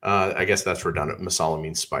 I guess that's redundant. Masala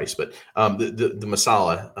means spice, but the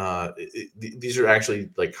masala, these are actually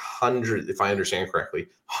like hundreds, if I understand correctly,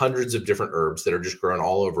 hundreds of different herbs that are just grown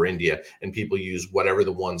all over India, and people use whatever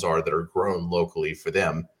the ones are that are grown locally for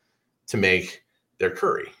them to make their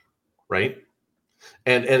curry, right?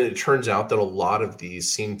 And it turns out that a lot of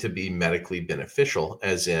these seem to be medically beneficial,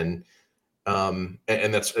 as in, and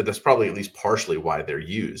that's probably at least partially why they're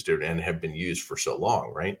used and have been used for so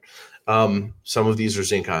long, right? Some of these are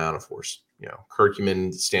zinc ionophores.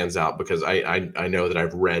 Curcumin stands out because I know that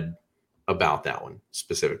I've read about that one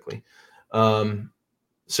specifically.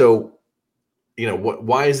 So,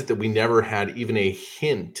 why is it that we never had even a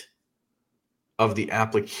hint of the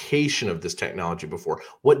application of this technology before?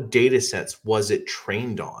 What data sets was it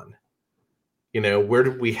trained on? Where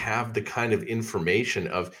did we have the kind of information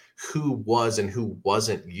of who was and who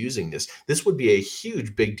wasn't using this? This would be a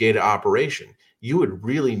huge big data operation. You would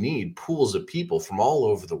really need pools of people from all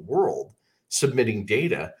over the world submitting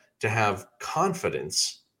data to have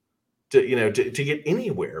confidence to get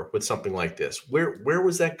anywhere with something like this. Where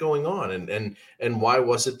was that going on? And why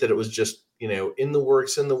was it that it was just, in the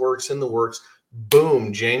works,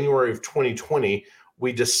 boom, January of 2020,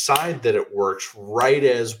 we decide that it works right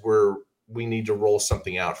as we need to roll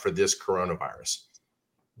something out for this coronavirus.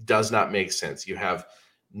 Does not make sense. You have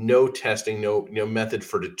no testing, no method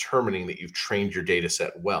for determining that you've trained your data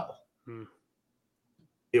set well.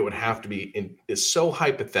 It would have to be is so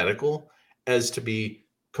hypothetical as to be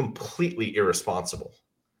completely irresponsible.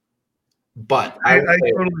 But I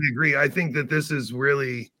totally agree. I think that this is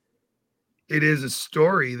really, it is a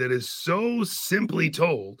story that is so simply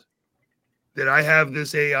told that I have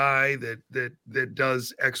this AI that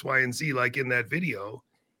does X, Y, and Z, like in that video.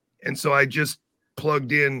 And so I just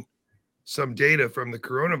plugged in some data from the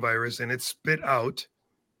coronavirus and it spit out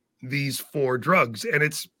these 4 drugs. And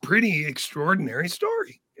it's pretty extraordinary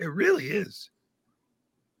story. It really is.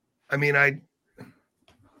 I mean,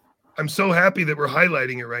 I'm so happy that we're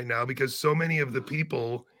highlighting it right now, because so many of the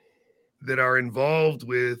people that are involved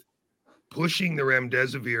with pushing the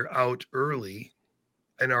remdesivir out early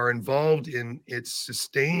and are involved in its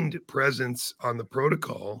sustained presence on the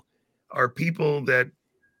protocol are people that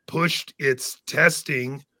pushed its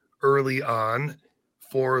testing early on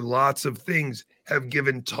for lots of things, have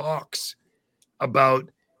given talks about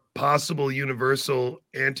possible universal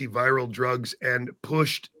antiviral drugs, and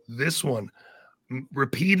pushed this one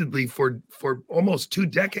repeatedly for almost 2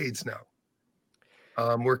 decades now.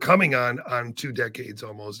 We're coming on 2 decades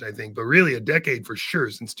almost, I think, but really a decade for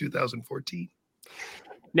sure, since 2014.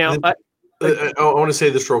 Now, I want to say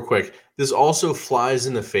this real quick. This also flies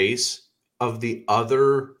in the face of the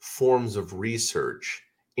other forms of research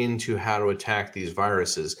into how to attack these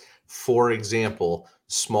viruses. For example,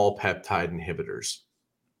 small peptide inhibitors.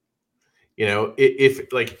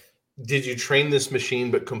 If like, did you train this machine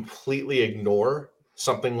but completely ignore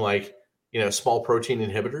something like, small protein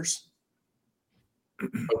inhibitors?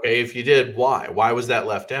 Okay, if you did, why? Why was that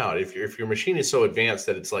left out? If your machine is so advanced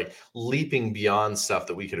that it's like leaping beyond stuff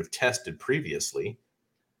that we could have tested previously,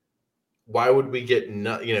 why would we get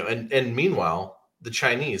and meanwhile, the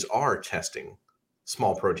Chinese are testing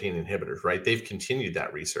small protein inhibitors, right? They've continued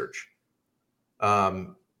that research.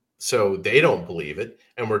 So they don't believe it,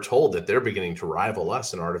 and we're told that they're beginning to rival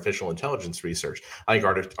us in artificial intelligence research. I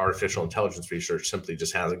think artificial intelligence research simply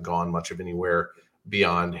just hasn't gone much of anywhere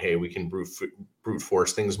beyond, hey, we can brute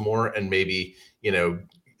force things more, and maybe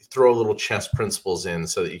throw a little chess principles in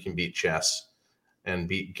so that you can beat chess and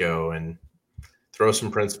beat Go, and throw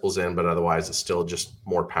some principles in, but otherwise it's still just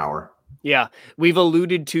more power. Yeah, we've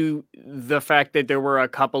alluded to the fact that there were a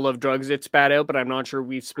couple of drugs that spat out, but I'm not sure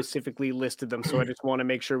we've specifically listed them. So I just want to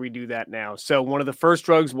make sure we do that now. So one of the first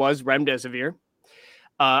drugs was remdesivir.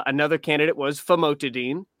 Another candidate was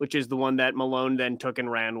famotidine, which is the one that Malone then took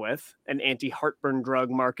and ran with, an anti-heartburn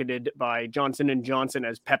drug marketed by Johnson & Johnson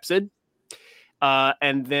as Pepcid.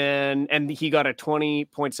 And he got a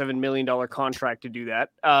 $20.7 million contract to do that.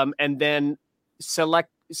 And then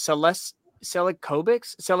Celacozib,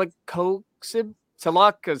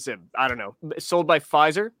 I don't know, sold by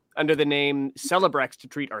Pfizer under the name Celebrex to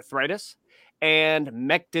treat arthritis, and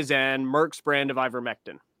Mectizan, Merck's brand of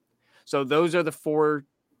ivermectin. So those are the five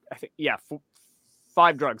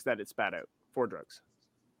drugs that it spat out. 4 drugs.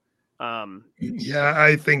 Yeah,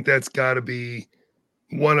 I think that's got to be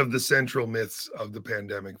one of the central myths of the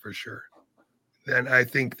pandemic for sure. And I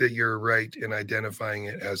think that you're right in identifying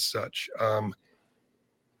it as such.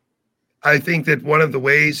 I think that one of the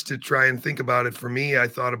ways to try and think about it, for me, I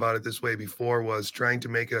thought about it this way before, was trying to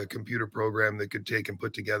make a computer program that could take and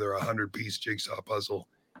put together 100-piece jigsaw puzzle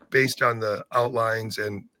based on the outlines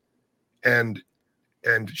and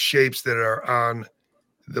shapes that are on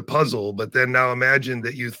the puzzle. But then now imagine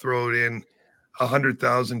that you throw it in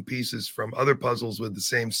 100,000 pieces from other puzzles with the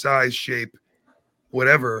same size, shape,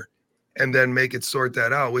 whatever, and then make it sort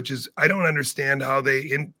that out, which is, I don't understand how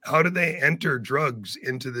do they enter drugs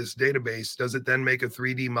into this database? Does it then make a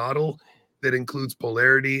 3D model that includes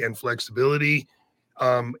polarity and flexibility?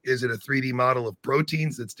 Is it a 3D model of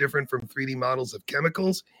proteins that's different from 3D models of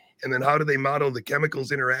chemicals? And then how do they model the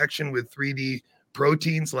chemicals interaction with 3D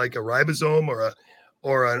proteins like a ribosome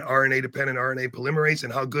or an RNA-dependent RNA polymerase?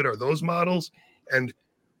 And how good are those models? And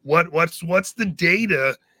what's the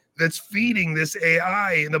data that's feeding this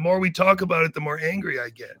AI? And the more we talk about it, the more angry I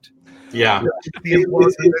get. Yeah.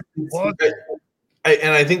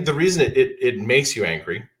 And I think the reason it makes you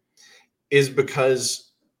angry is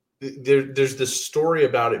because there's this story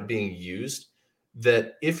about it being used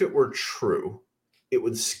that if it were true, it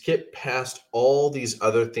would skip past all these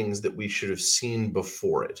other things that we should have seen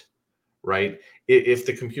before it, right? If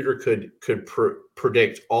the computer could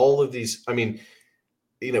predict all of these, I mean,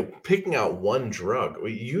 picking out one drug,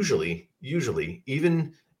 usually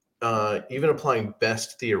even applying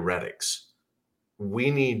best theoretics,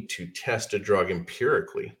 we need to test a drug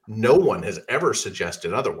empirically. No one has ever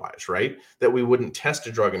suggested otherwise, right? That we wouldn't test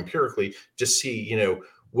a drug empirically to see,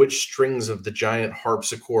 which strings of the giant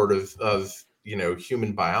harpsichord of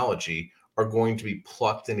human biology are going to be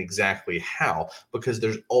plucked and exactly how, because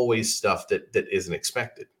there's always stuff that isn't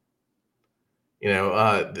expected.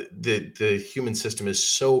 The human system is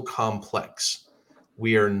so complex.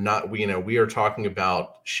 We are talking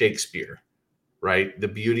about Shakespeare, right? The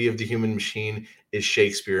beauty of the human machine is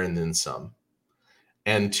Shakespeare and then some.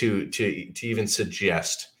 And to even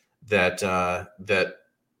suggest that that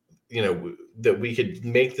we could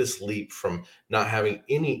make this leap from not having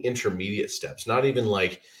any intermediate steps, not even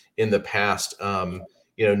like in the past, let's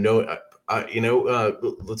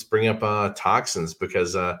bring up toxins,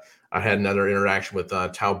 because I had another interaction with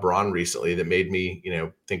Tao Braun recently that made me,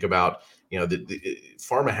 think about, the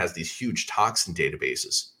pharma has these huge toxin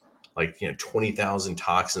databases, like 20,000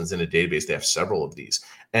 toxins in a database. They have several of these,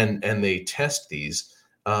 and they test these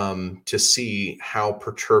to see how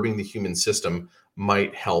perturbing the human system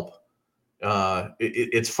might help.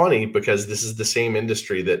 It's funny because this is the same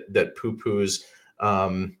industry that poo-poos,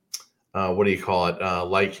 what do you call it?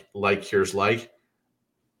 Like cures like.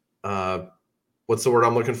 What's the word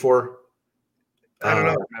I'm looking for? I don't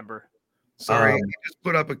know. Remember. Sorry, you just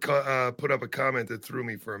put up a comment that threw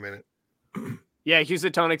me for a minute. Yeah,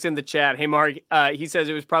 Housatonic's in the chat. Hey, Mark, he says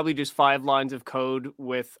it was probably just 5 lines of code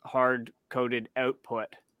with hard-coded output.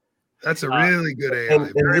 That's a really good AI. And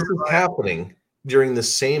this is happening during the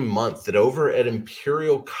same month that over at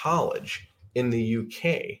Imperial College in the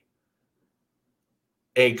UK,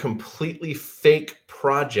 a completely fake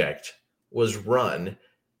project was run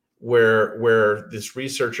where this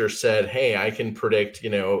researcher said, hey, I can predict,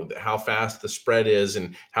 how fast the spread is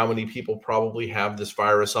and how many people probably have this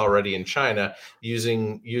virus already in China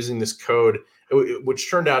using this code,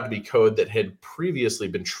 which turned out to be code that had previously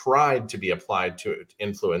been tried to be applied to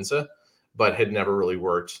influenza, but had never really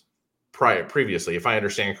worked previously, if I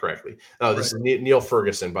understand correctly. This is Neil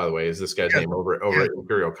Ferguson, by the way, is this guy's name over at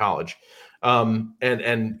Imperial College. And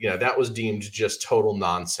that was deemed just total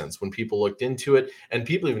nonsense when people looked into it, and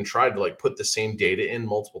people even tried to put the same data in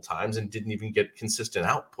multiple times and didn't even get consistent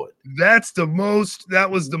output. That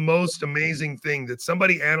was the most amazing thing, that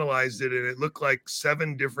somebody analyzed it and it looked like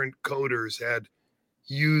 7 different coders had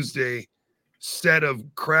used a set of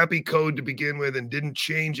crappy code to begin with and didn't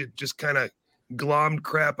change it, just kind of glommed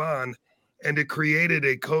crap on, and it created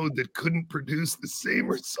a code that couldn't produce the same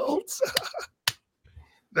results.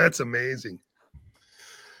 That's amazing.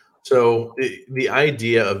 So the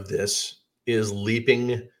idea of this is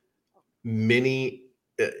leaping many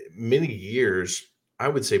years, I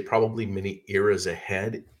would say probably many eras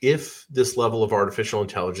ahead, if this level of artificial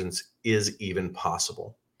intelligence is even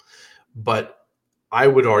possible. But I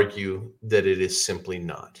would argue that it is simply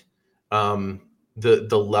not.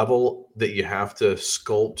 The level that you have to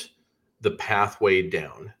sculpt the pathway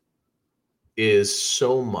down is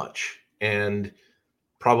so much, and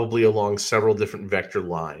probably along several different vector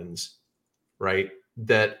lines, right?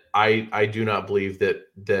 That I do not believe that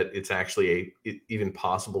it's actually even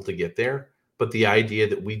possible to get there. But the idea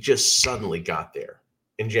that we just suddenly got there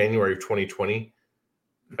in January of 2020,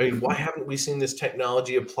 I mean, why haven't we seen this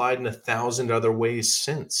technology applied in 1,000 other ways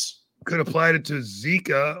since? Could apply it to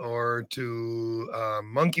Zika or to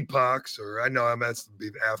monkeypox, or I know I'm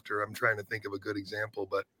after. I'm trying to think of a good example,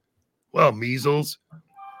 but measles,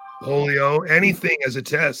 polio, anything as a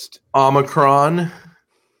test. Omicron.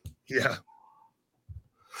 Yeah.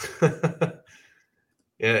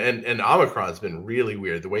 and Omicron's been really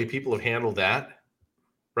weird. The way people have handled that,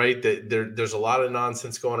 right? There's a lot of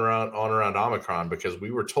nonsense going around Omicron, because we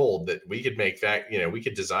were told that we could we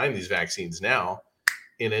could design these vaccines now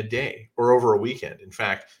in a day or over a weekend. In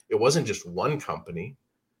fact, it wasn't just one company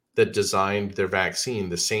that designed their vaccine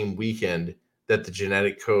the same weekend that the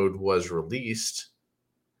genetic code was released.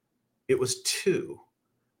 It was 2.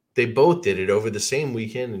 They both did it over the same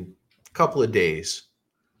weekend in a couple of days.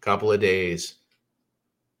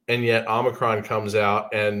 And yet Omicron comes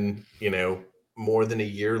out, and, more than a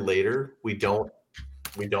year later, we don't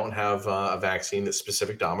have a vaccine that's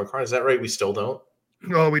specific to Omicron. Is that right? We still don't?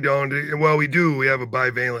 No, we don't. Well, we do. We have a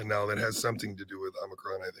bivalent now that has something to do with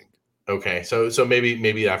Omicron, I think. Okay. So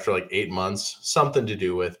maybe after 8 months, something to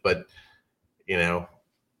do with, but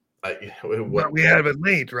but we have it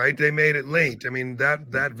late, right? They made it late. I mean,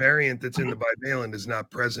 that variant that's in the bivalent is not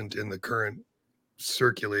present in the current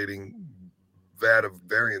circulating vat of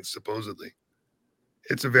variants, supposedly.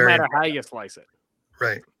 It's a variant. No matter how you slice it.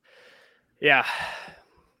 Right. Yeah.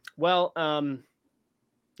 Well,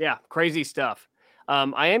 crazy stuff.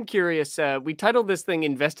 I am curious. We titled this thing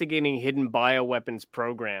 "Investigating Hidden Bioweapons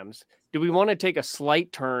Programs." Do we want to take a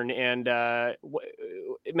slight turn? And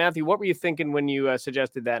Matthew, what were you thinking when you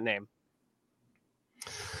suggested that name?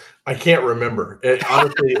 I can't remember.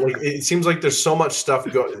 Honestly, it seems like there's so much stuff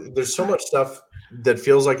There's so much stuff that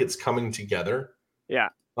feels like it's coming together. Yeah.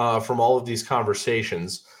 From all of these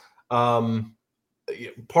conversations, part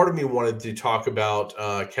of me wanted to talk about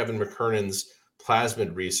Kevin McKernan's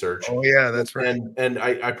plasmid research. Oh yeah, that's right. And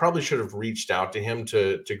I probably should have reached out to him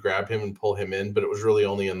to grab him and pull him in, but it was really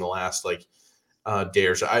only in the last day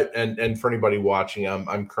or so. And for anybody watching,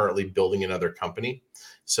 I'm currently building another company,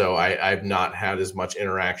 so I've not had as much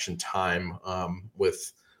interaction time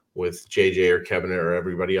with JJ or Kevin or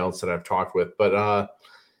everybody else that I've talked with. But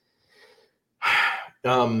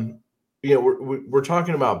we're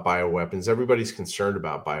talking about bioweapons. Everybody's concerned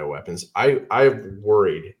about bioweapons. I'm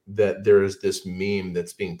worried that there is this meme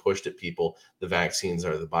that's being pushed at people. The vaccines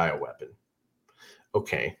are the bioweapon.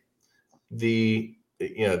 Okay. The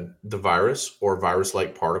virus or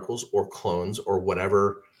virus-like particles or clones or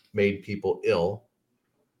whatever made people ill.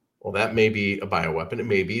 Well, that may be a bioweapon. It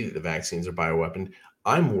may be that the vaccines are bioweapon.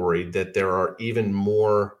 I'm worried that there are even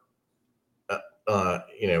more,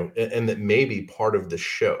 and that may be part of the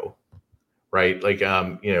show. Right.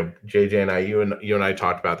 JJ and I, you and I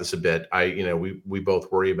talked about this a bit. We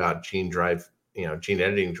both worry about gene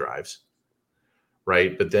editing drives.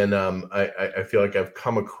 right? But then I feel like I've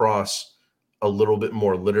come across a little bit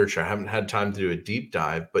more literature. I haven't had time to do a deep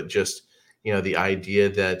dive, but just, the idea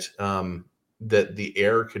that that the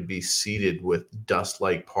air could be seeded with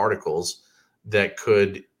dust-like particles that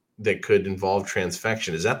could involve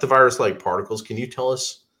transfection. Is that the virus-like particles? Can you tell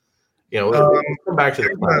us? Let's come back to the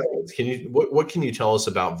plasmids. What can you tell us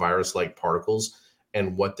about virus-like particles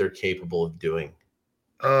and what they're capable of doing?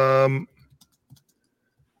 Well,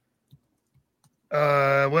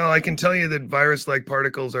 I can tell you that virus-like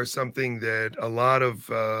particles are something that a lot of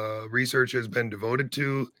research has been devoted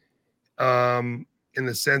to, in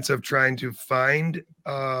the sense of trying to find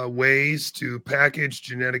ways to package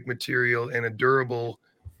genetic material in a durable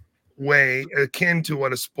way, akin to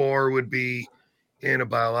what a spore would be in a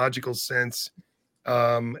biological sense.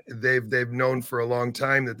 They've known for a long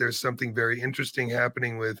time that there's something very interesting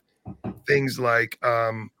happening with things like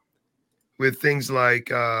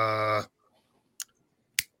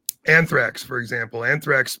anthrax, for example.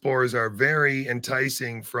 Anthrax spores are very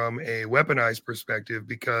enticing from a weaponized perspective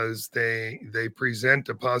because they present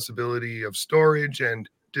a possibility of storage and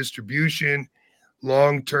distribution,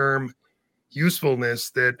 long-term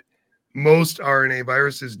usefulness that most RNA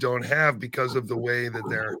viruses don't have because of the way that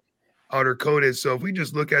their outer coat is. So if we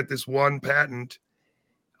just look at this one patent,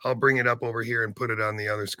 I'll bring it up over here and put it on the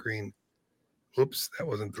other screen. Oops, that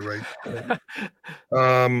wasn't the right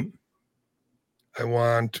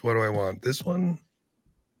one. What do I want? This one?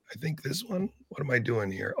 I think this one. What am I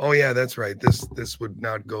doing here? Oh yeah, that's right. This would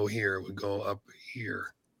not go here. It would go up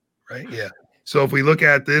here, right? Yeah. So if we look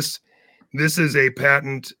at this, this is a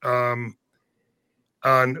patent on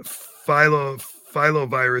filoviruses.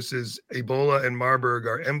 Ebola and Marburg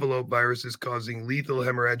are envelope viruses causing lethal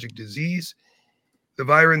hemorrhagic disease. The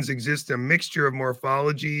virins exist in a mixture of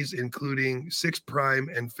morphologies, including 6'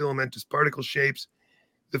 and filamentous particle shapes.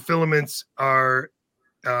 The filaments are,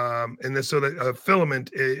 so that a filament,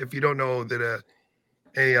 if you don't know that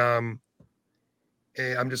I'm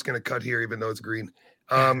just going to cut here, even though it's green.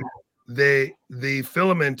 The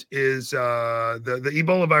filament is, the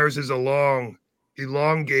Ebola virus is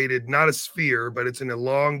elongated, not a sphere, but it's an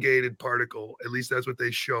elongated particle. At least that's what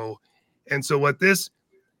they show. And so what this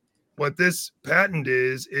patent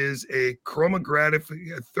is a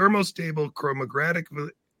thermostable,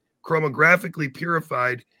 chromographically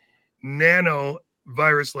purified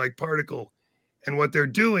nanovirus-like particle. And what they're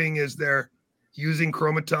doing is they're using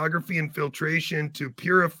chromatography and filtration to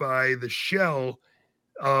purify the shell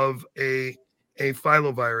of a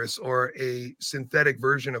filovirus or a synthetic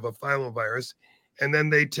version of a filovirus. And then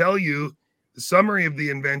they tell you the summary of the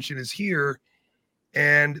invention is here.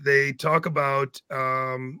 And they talk about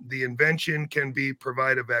the invention can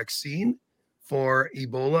provide a vaccine for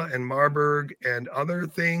Ebola and Marburg and other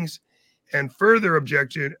things. And further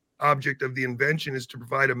object of the invention is to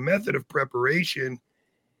provide a method of preparation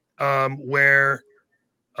where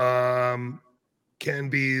can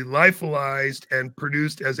be lyophilized and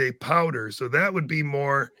produced as a powder. So that would be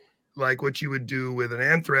more like what you would do with an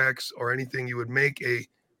anthrax or anything. You would make a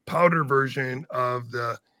powder version of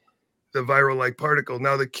the viral-like particle.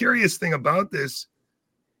 Now, the curious thing about this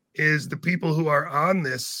is the people who are on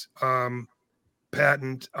this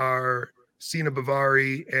patent are Sina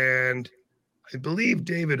Bavari and I believe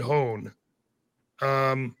David Hone.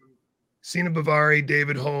 Sina Bavari,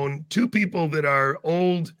 David Hone, two people that are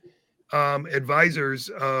old advisors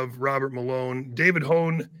of Robert Malone. David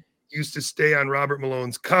Hone used to stay on Robert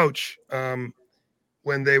Malone's couch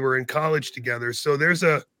when they were in college together. So there's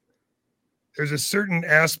a certain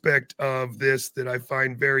aspect of this that I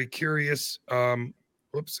find very curious.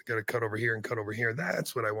 Whoops, I got to cut over here and cut over here.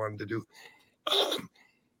 That's what I wanted to do.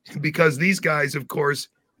 Because these guys, of course,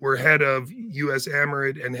 were head of US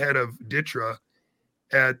Amarid and head of DITRA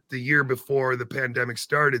at the year before the pandemic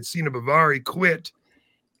started. Sina Bavari quit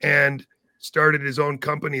and started his own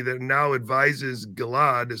company that now advises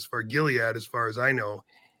Gilead, as far as I know.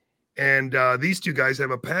 And these two guys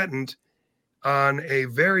have a patent on a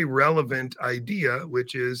very relevant idea,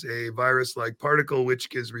 which is a virus-like particle which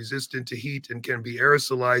is resistant to heat and can be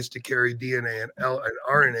aerosolized to carry DNA and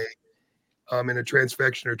RNA in a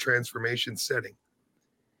transfection or transformation setting.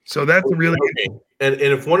 So that's really okay. And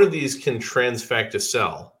if one of these can transfect a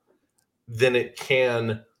cell, then it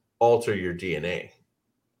can alter your DNA.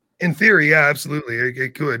 In theory, yeah, absolutely,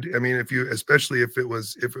 it could. I mean, especially if it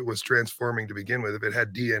was transforming to begin with, if it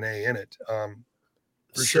had DNA in it.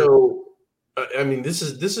 For sure. I mean, this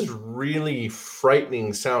is really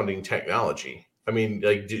frightening sounding technology. I mean,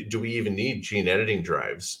 like, do we even need gene editing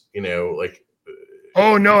drives?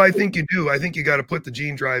 Oh no, I think you do. I think you got to put the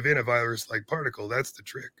gene drive in a virus-like particle. That's the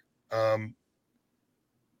trick.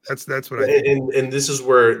 That's what I think. And this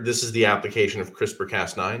is the application of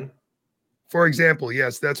CRISPR-Cas9. For example,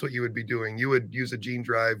 yes, that's what you would be doing. You would use a gene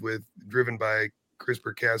drive driven by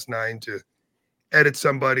CRISPR-Cas9 to edit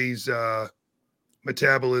somebody's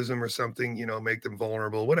metabolism or something, make them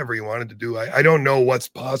vulnerable, whatever you wanted to do. I don't know what's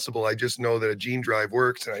possible. I just know that a gene drive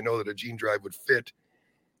works, and I know that a gene drive would fit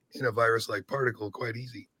in a virus-like particle quite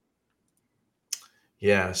easy.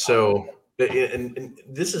 Yeah. So, and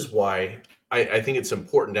this is why I think it's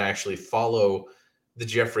important to actually follow the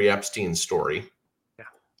Jeffrey Epstein story. Yeah.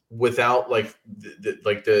 Without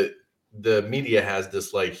the media has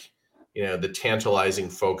this the tantalizing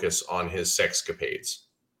focus on his sexcapades,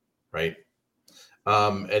 right?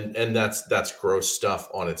 And that's gross stuff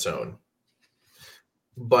on its own.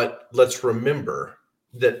 But let's remember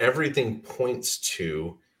that everything points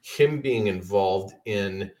to him being involved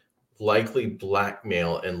in likely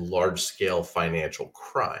blackmail and large-scale financial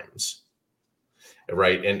crimes,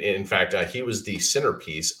 right? And in fact, he was the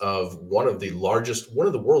centerpiece of one of the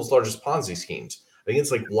world's largest Ponzi schemes. I think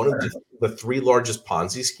it's like one of the three largest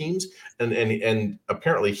Ponzi schemes, and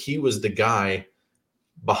apparently he was the guy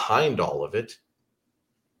behind all of it,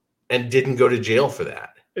 and didn't go to jail for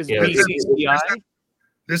that.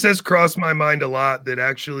 This has crossed my mind a lot, that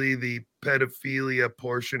actually the pedophilia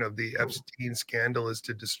portion of the Epstein scandal is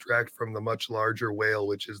to distract from the much larger whale,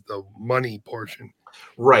 which is the money portion.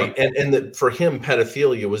 Right. And for him,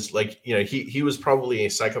 pedophilia was he was probably a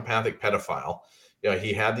psychopathic pedophile.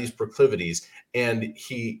 He had these proclivities, and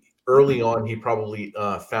early on, he probably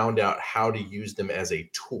found out how to use them as a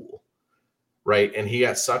tool. Right. And he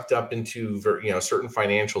got sucked up into certain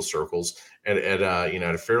financial circles at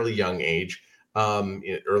a fairly young age,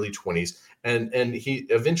 in early 20s. And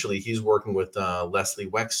he's working with Leslie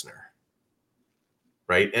Wexner.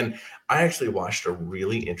 Right. And I actually watched a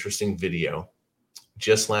really interesting video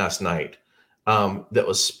just last night that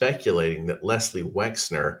was speculating that Leslie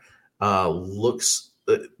Wexner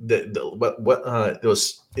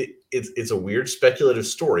it's a weird speculative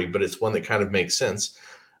story, but it's one that kind of makes sense.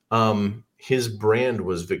 His brand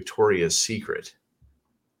was Victoria's Secret.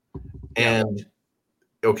 And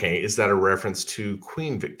okay, is that a reference to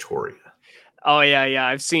Queen Victoria? Oh yeah.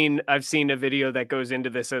 I've seen a video that goes into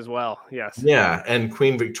this as well. Yes. Yeah, and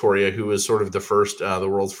Queen Victoria, who was sort of the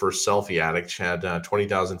world's first selfie addict, had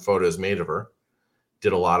 20,000 photos made of her.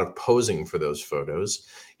 Did a lot of posing for those photos.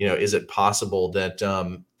 Is it possible that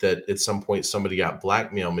that at some point somebody got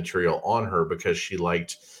blackmail material on her because she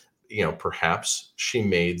liked, perhaps she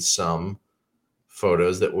made some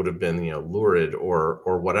photos that would have been, lurid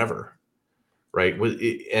or whatever, right?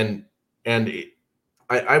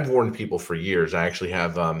 I've warned people for years. I actually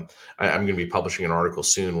have, I'm going to be publishing an article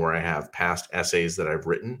soon where I have past essays that I've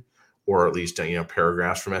written, or at least,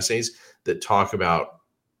 paragraphs from essays that talk about,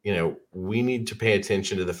 we need to pay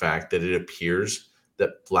attention to the fact that it appears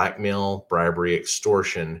that blackmail, bribery,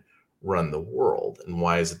 extortion run the world. And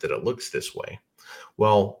why is it that it looks this way?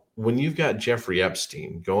 Well, when you've got Jeffrey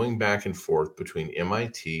Epstein going back and forth between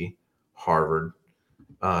MIT, Harvard,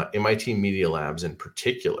 MIT Media Labs in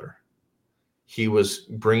particular, he was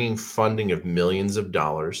bringing funding of millions of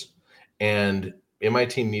dollars, and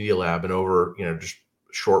MIT Media Lab and over, just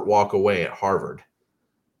a short walk away at Harvard.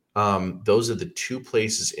 Those are the two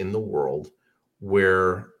places in the world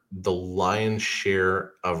where the lion's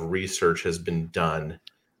share of research has been done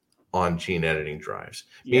on gene editing drives.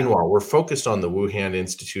 Yeah. Meanwhile, we're focused on the Wuhan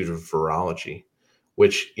Institute of Virology,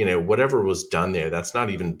 which, whatever was done there, that's not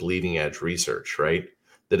even bleeding edge research, right?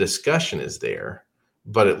 The discussion is there,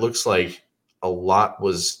 but it looks like a lot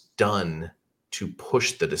was done to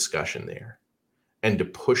push the discussion there and to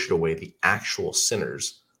push away the actual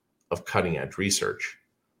centers of cutting edge research.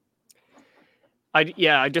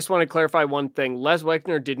 I just want to clarify one thing. Les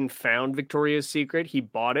Wexner didn't found Victoria's Secret. He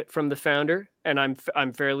bought it from the founder, and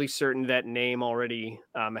I'm fairly certain that name already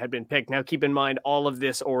had been picked. Now, keep in mind, all of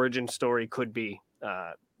this origin story could be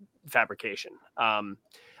fabrication. And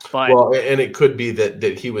it could be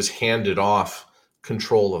that he was handed off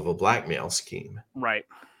control of a blackmail scheme. Right.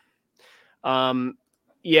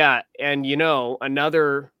 Yeah, and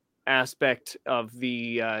another aspect of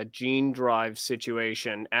the gene drive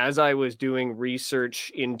situation, as I was doing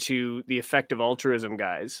research into the effect of altruism,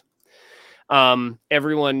 guys,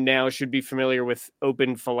 everyone now should be familiar with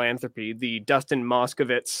Open Philanthropy, the Dustin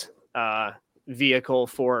Moskovitz vehicle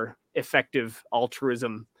for effective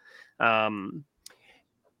altruism,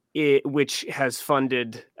 which has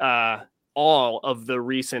funded all of the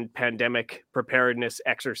recent pandemic preparedness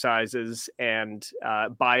exercises and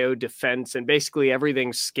biodefense and basically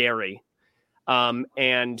everything scary.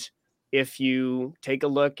 And if you take a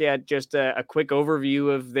look at just a quick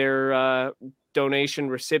overview of their donation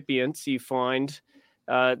recipients, you find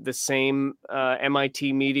the same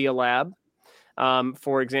MIT Media Lab,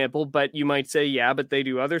 for example. But you might say, yeah, but they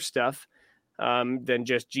do other stuff than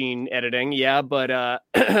just gene editing. Yeah, but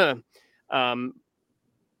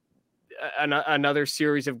another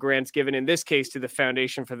series of grants given, in this case, to the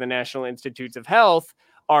Foundation for the National Institutes of Health,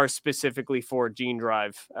 are specifically for gene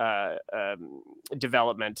drive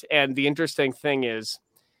development. And the interesting thing is,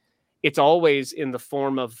 it's always in the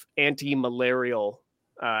form of anti-malarial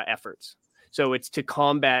efforts. So it's to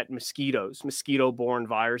combat mosquitoes, mosquito-borne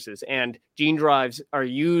viruses. And gene drives are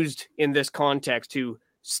used in this context to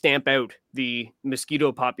stamp out the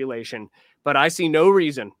mosquito population. But I see no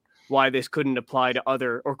reason why this couldn't apply to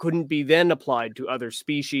other, or couldn't be then applied to other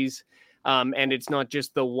species. And it's not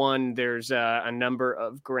just the one. There's a number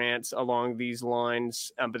of grants along these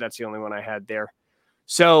lines, but that's the only one I had there.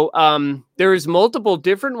 So there's multiple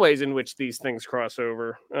different ways in which these things cross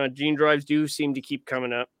over. Gene drives do seem to keep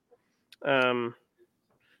coming up.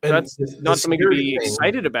 That's not something to be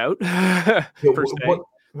excited about.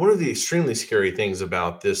 One of the extremely scary things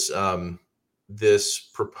about this this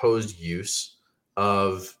proposed use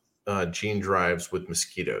of gene drives with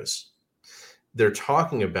mosquitoes, they're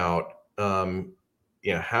talking about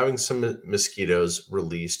having some mosquitoes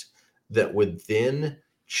released that would then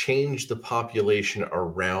change the population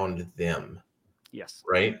around them. Yes.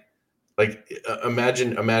 Right? Like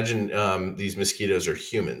imagine these mosquitoes are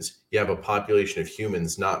humans. You have a population of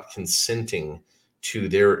humans not consenting to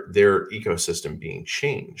their ecosystem being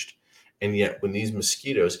changed. And yet when these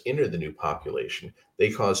mosquitoes enter the new population, they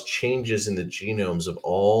cause changes in the genomes of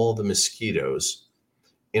all the mosquitoes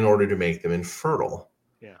in order to make them infertile.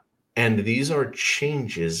 Yeah. And these are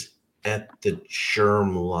changes at the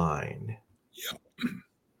germ line. Yeah.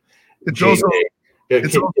 It's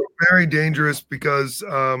also very dangerous because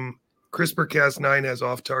CRISPR-Cas9 has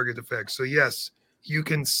off-target effects. So yes, you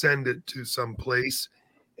can send it to some place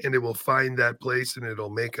and it will find that place and it'll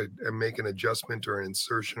make an adjustment or an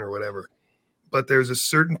insertion or whatever. But there's a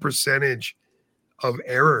certain percentage of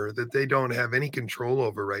error that they don't have any control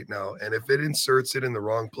over right now. And if it inserts it in the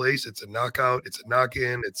wrong place, it's a knockout, it's a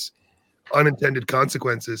knock-in, it's unintended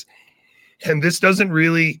consequences. And this doesn't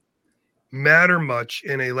really matter much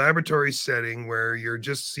in a laboratory setting where you're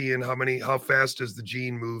just seeing how fast does the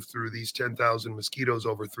gene move through these 10,000 mosquitoes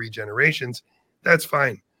over 3 generations. That's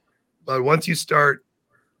fine. But once you start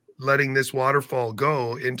letting this waterfall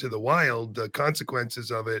go into the wild, the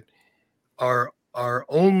consequences of it are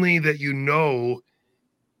only that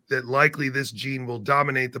that likely this gene will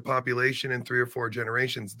dominate the population in 3 or 4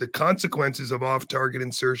 generations. The consequences of off-target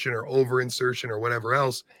insertion or over-insertion or whatever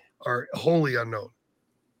else are wholly unknown.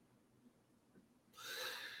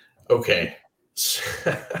 Okay.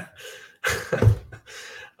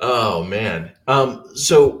 Oh, man.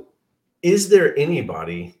 So is there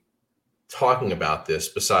anybody talking about this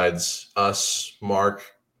besides us, Mark?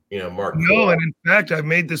 Mark. No, and in fact, I've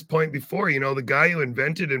made this point before. The guy who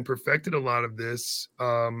invented and perfected a lot of this,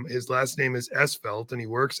 his last name is Esvelt, and he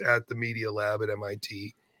works at the Media Lab at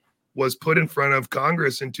MIT, was put in front of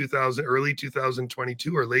Congress in early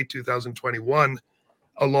 2022 or late 2021,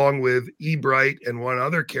 along with Ebright and one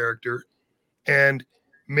other character, and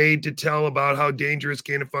made to tell about how dangerous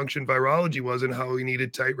gain-of-function virology was and how we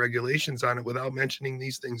needed tight regulations on it without mentioning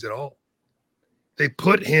these things at all. They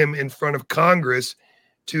put him in front of Congress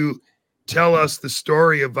to tell us the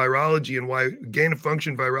story of virology and why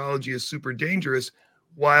gain-of-function virology is super dangerous,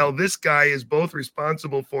 while this guy is both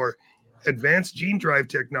responsible for advanced gene drive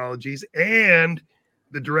technologies and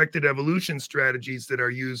the directed evolution strategies that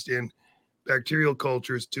are used in bacterial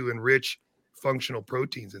cultures to enrich functional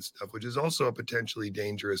proteins and stuff, which is also a potentially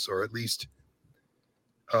dangerous, or at least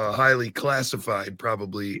highly classified,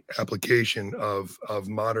 probably, application of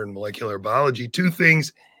modern molecular biology. 2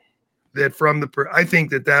 things that I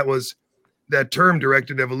think that term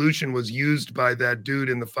directed evolution was used by that dude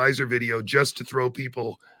in the Pfizer video just to throw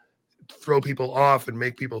people off and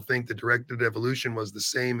make people think that directed evolution was the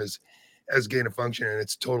same as gain of function, and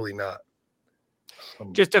it's totally not.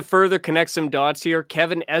 Just to further connect some dots here,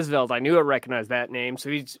 Kevin Esvelt, I knew I recognized that name. So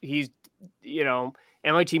he's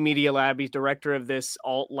MIT Media Lab. He's director of this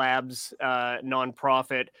Alt Labs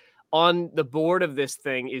nonprofit. On the board of this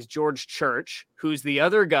thing is George Church, who's the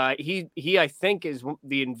other guy. He I think is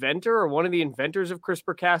the inventor or one of the inventors of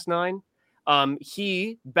CRISPR-Cas9.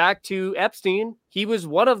 Back to Epstein, he was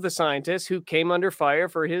one of the scientists who came under fire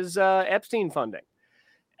for his Epstein funding.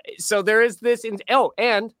 So there is this,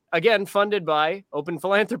 and again, funded by Open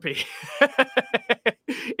Philanthropy.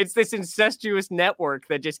 It's this incestuous network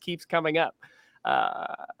that just keeps coming up.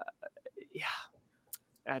 Yeah.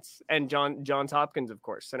 And Johns Hopkins, of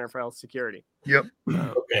course, Center for Health Security. Yep.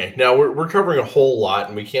 Okay. Now we're covering a whole lot,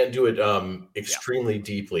 and we can't do it extremely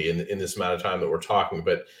deeply in this amount of time that we're talking.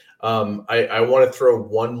 But I want to throw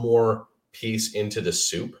one more piece into the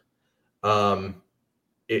soup,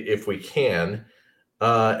 if we can,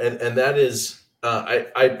 and that is I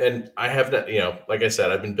have not, like I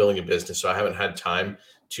said, I've been building a business, so I haven't had time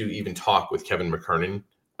to even talk with Kevin McKernan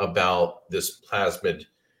about this plasmid.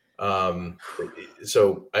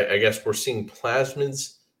 So I guess we're seeing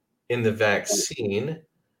plasmids in the vaccine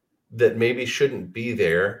that maybe shouldn't be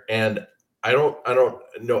there. And I don't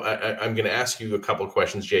know. I'm going to ask you a couple of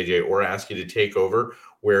questions, JJ, or ask you to take over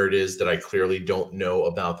where it is that I clearly don't know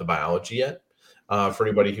about the biology yet. For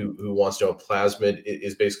anybody who wants to know, plasmid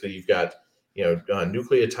is basically, you've got,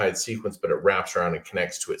 nucleotide sequence, but it wraps around and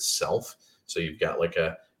connects to itself. So you've got like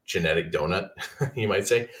a genetic donut, you might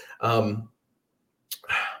say.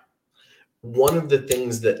 One of the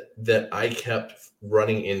things that I kept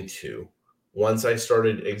running into once I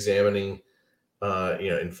started examining,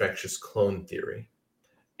 infectious clone theory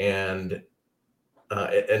and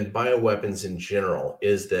bioweapons in general,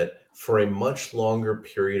 is that for a much longer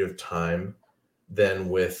period of time than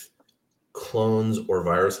with clones or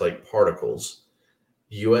virus-like particles,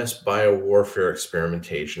 U.S. biowarfare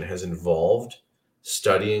experimentation has involved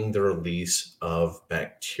studying the release of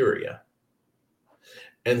bacteria.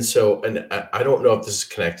 And so, and I don't know if this is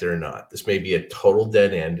connected or not. This may be a total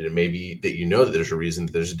dead end, and it may be that that there's a reason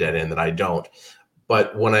that there's a dead end that I don't.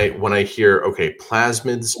 But when I hear, okay,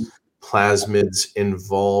 plasmids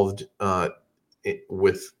involved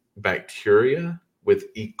with bacteria, with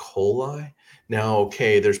E. coli. Now,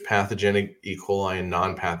 okay, there's pathogenic E. coli and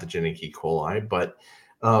non-pathogenic E. coli, but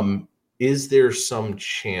is there some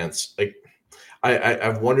chance? Like,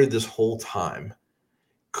 I've wondered this whole time.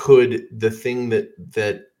 Could the thing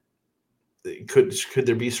that could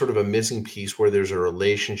there be sort of a missing piece where there's a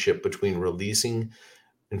relationship between releasing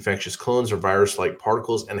infectious clones or virus-like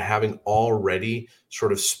particles and having already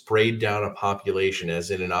sort of sprayed down a population, as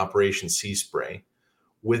in an Operation Sea Spray,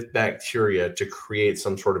 with bacteria to create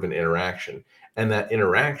some sort of an interaction? And that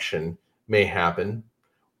interaction may happen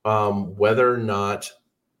whether or not,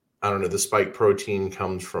 I don't know, the spike protein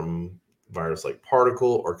comes from virus-like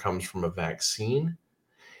particle or comes from a vaccine.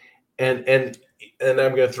 And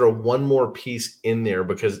I'm going to throw one more piece in there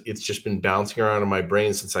because it's just been bouncing around in my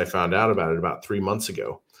brain since I found out about it about 3 months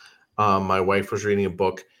ago. My wife was reading a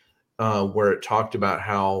book where it talked about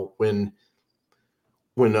how when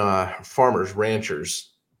farmers,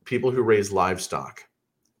 ranchers, people who raise livestock,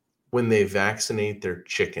 when they vaccinate their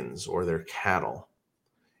chickens or their cattle,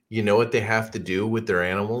 you know what they have to do with their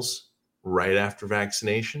animals right after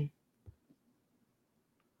vaccination?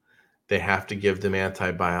 They have to give them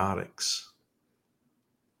antibiotics.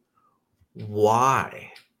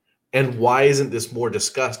 Why? And why isn't this more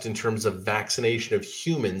discussed in terms of vaccination of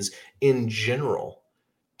humans in general?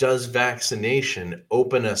 Does vaccination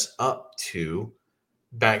open us up to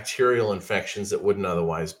bacterial infections that wouldn't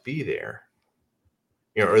otherwise be there?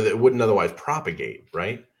 Or that wouldn't otherwise propagate,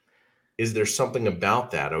 right? Is there something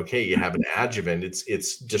about that? Okay, you have an adjuvant,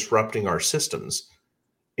 it's disrupting our systems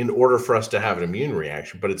in order for us to have an immune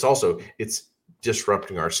reaction, but it's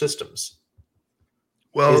disrupting our systems.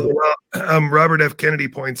 Well, Robert F. Kennedy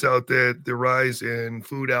points out that the rise in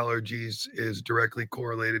food allergies is directly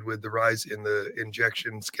correlated with the rise in the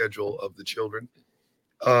injection schedule of the children.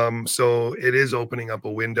 So it is opening up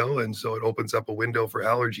a window, and so it opens up a window for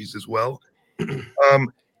allergies as well.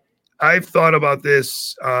 I've thought about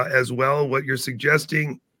this as well. What you're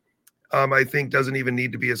suggesting, I think, doesn't even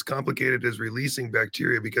need to be as complicated as releasing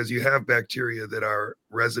bacteria, because you have bacteria that are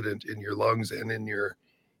resident in your lungs and in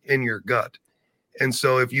your gut. And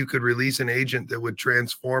so if you could release an agent that would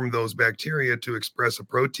transform those bacteria to express a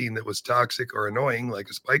protein that was toxic or annoying, like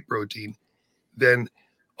a spike protein, then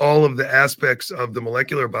all of the aspects of the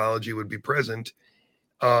molecular biology would be present,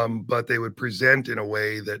 but they would present in a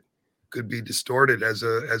way that could be distorted as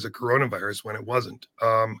a coronavirus when it wasn't.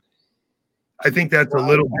 I think that's a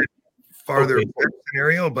little bit farther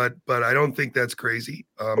scenario, but I don't think that's crazy.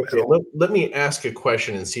 Let me ask a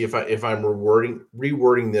question and see if I'm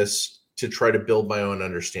rewording this to try to build my own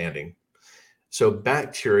understanding. So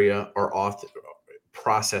bacteria are often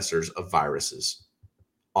processors of viruses,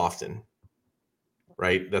 often,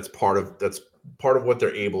 right? That's part of what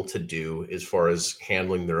they're able to do as far as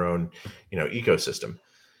handling their own, ecosystem.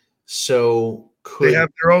 So they have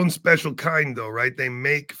their own special kind, though, right? They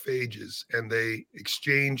make phages and they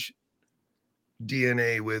exchange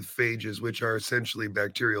DNA with phages, which are essentially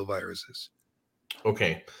bacterial viruses.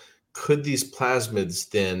 Okay. Could these plasmids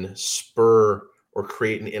then spur or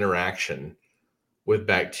create an interaction with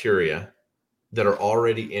bacteria that are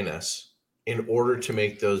already in us in order to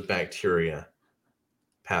make those bacteria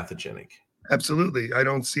pathogenic? Absolutely. I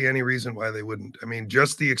don't see any reason why they wouldn't. I mean,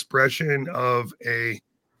 just the expression of a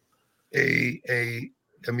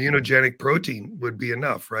immunogenic protein would be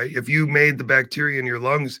enough, right? If you made the bacteria in your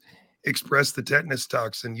lungs express the tetanus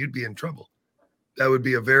toxin, you'd be in trouble. That would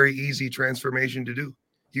be a very easy transformation to do.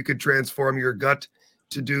 You could transform your gut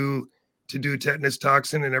to do tetanus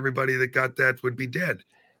toxin, and everybody that got that would be dead.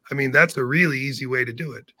 I mean, that's a really easy way to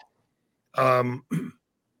do it.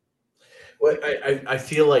 Well, I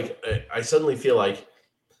feel like I suddenly feel like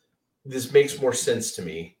this makes more sense to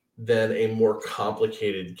me than a more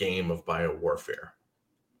complicated game of biowarfare,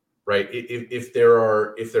 right? If there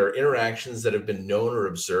are interactions that have been known or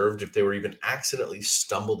observed, if they were even accidentally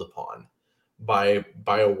stumbled upon by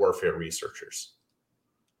biowarfare researchers,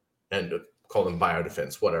 and call them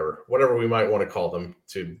biodefense, whatever we might want to call them,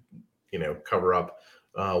 to cover up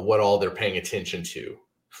what all they're paying attention to,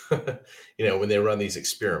 when they run these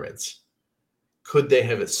experiments. Could they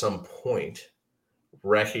have at some point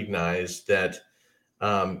recognized that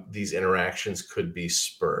these interactions could be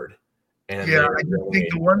spurred? And yeah, I just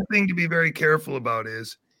think the one thing to be very careful about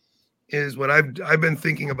is what I've been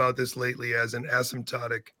thinking about this lately as an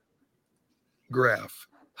asymptotic graph.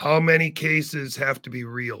 How many cases have to be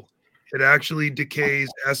real? It actually decays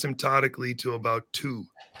asymptotically to about 2.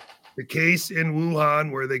 The case in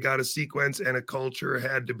Wuhan where they got a sequence and a culture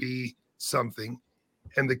had to be something.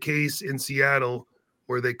 And the case in Seattle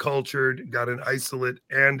where they cultured, got an isolate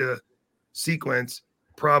and a sequence,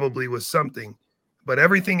 probably was something. But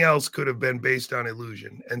everything else could have been based on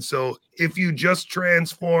illusion. And so if you just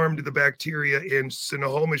transformed the bacteria in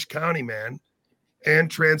Snohomish County, man,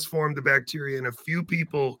 and transformed the bacteria in a few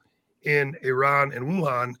people in Iran and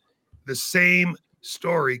Wuhan, the same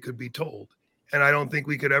story could be told. And I don't think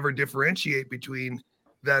we could ever differentiate between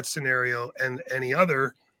that scenario and any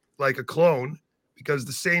other, like a clone, because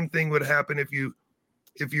the same thing would happen if you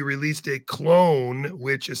released a clone,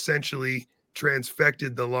 which essentially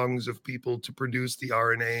transfected the lungs of people to produce the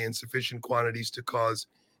RNA in sufficient quantities to cause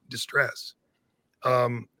distress.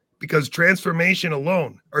 Because transfection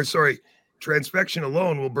alone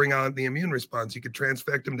will bring on the immune response. You could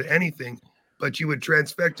transfect them to anything, but you would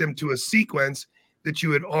transfect them to a sequence that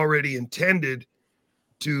you had already intended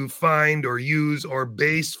to find or use or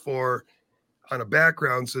base for on a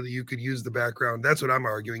background so that you could use the background. That's what I'm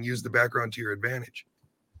arguing. Use the background to your advantage.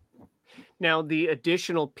 Now, the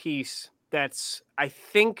additional piece that's, I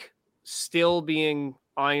think, still being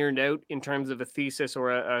ironed out in terms of a thesis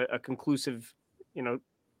or a conclusive,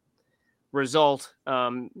 result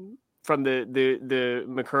from the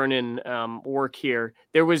McKernan work here,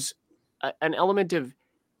 there was an element of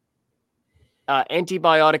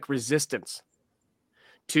antibiotic resistance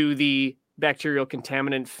to the bacterial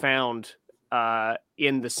contaminant found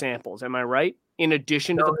in the samples. Am I right? In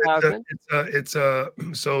addition to the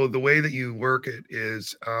plasmid? So the way that you work it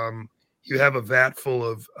is you have a vat full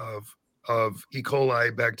of E.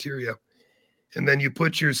 coli bacteria, and then you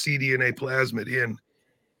put your cDNA plasmid in.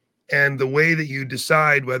 And the way that you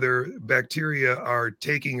decide whether bacteria are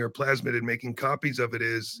taking your plasmid and making copies of it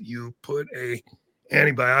is you put a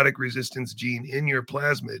antibiotic resistance gene in your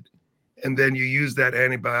plasmid, and then you use that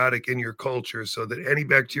antibiotic in your culture so that any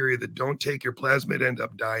bacteria that don't take your plasmid end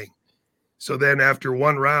up dying. So then after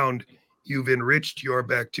one round, you've enriched your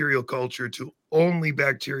bacterial culture to only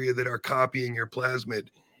bacteria that are copying your plasmid.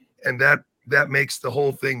 And that makes the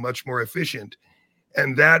whole thing much more efficient.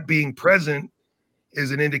 And that being present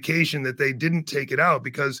is an indication that they didn't take it out,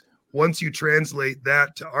 because once you translate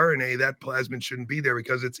that to RNA, that plasmid shouldn't be there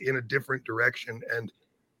because it's in a different direction and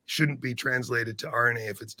shouldn't be translated to RNA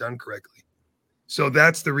if it's done correctly. So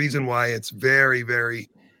that's the reason why it's very, very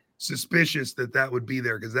suspicious that would be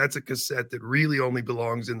there, because that's a cassette that really only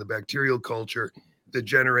belongs in the bacterial culture that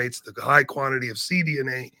generates the high quantity of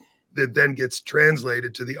cDNA that then gets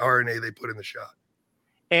translated to the RNA they put in the shot.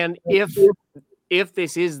 And if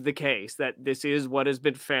this is the case, that this is what has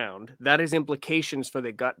been found, that has implications for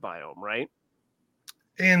the gut biome, right?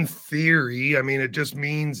 In theory, I mean, it just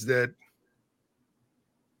means that,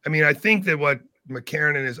 I think that what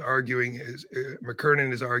McKernan is arguing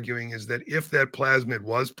is that if that plasmid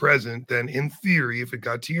was present, then in theory, if it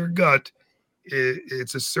got to your gut,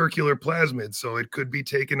 it's a circular plasmid. So it could be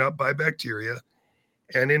taken up by bacteria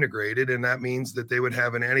and integrated. And that means that they would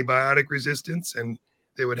have an antibiotic resistance and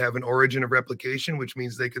they would have an origin of replication, which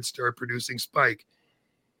means they could start producing spike.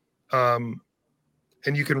 And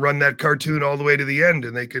you can run that cartoon all the way to the end,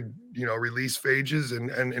 and they could, release phages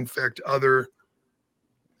and infect other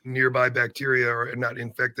nearby bacteria, or not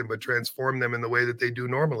infect them, but transform them in the way that they do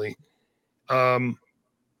normally. I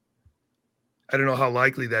don't know how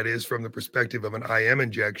likely that is from the perspective of an IM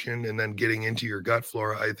injection and then getting into your gut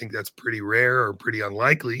flora. I think that's pretty rare or pretty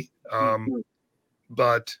unlikely.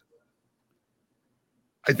 But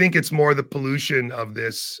I think it's more the pollution of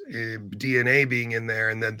this DNA being in there,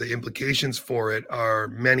 and then the implications for it are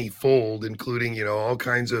many-fold, including, you know, all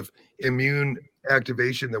kinds of immune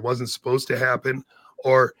activation that wasn't supposed to happen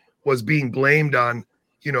or was being blamed on,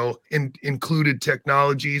 you know, included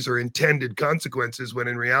technologies or intended consequences, when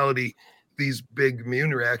in reality, these big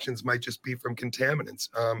immune reactions might just be from contaminants,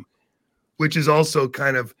 which is also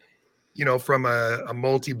kind of, you know, from a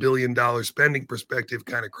multi-billion-dollar spending perspective,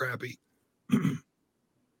 kind of crappy.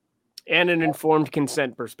 And an informed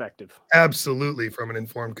consent perspective. Absolutely. From an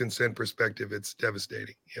informed consent perspective, it's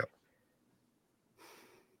devastating. Yeah.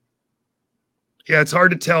 Yeah, it's hard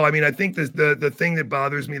to tell. I mean, I think the thing that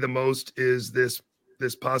bothers me the most is this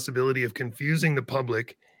possibility of confusing the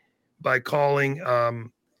public by calling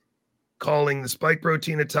the spike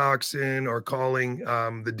protein a toxin or calling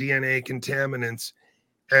the DNA contaminants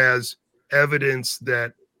as evidence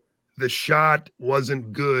that the shot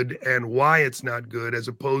wasn't good and why it's not good, as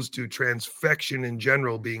opposed to transfection in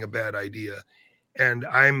general being a bad idea. And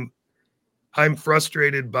I'm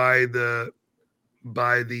frustrated by the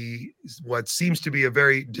what seems to be a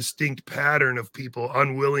very distinct pattern of people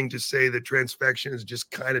unwilling to say that transfection is just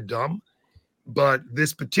kind of dumb. But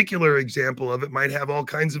this particular example of it might have all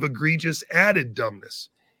kinds of egregious added dumbness.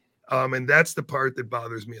 And that's the part that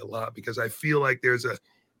bothers me a lot, because I feel like there's a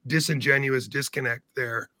disingenuous disconnect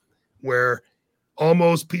there where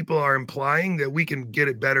almost people are implying that we can get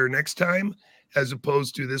it better next time, as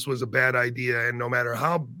opposed to this was a bad idea, and no matter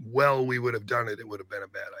how well we would have done it, it would have been a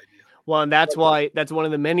bad idea. Well, and that's one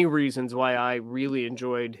of the many reasons why I really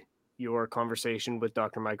enjoyed your conversation with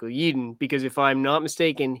Dr. Michael Yeadon, because if I'm not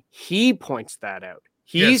mistaken, he points that out.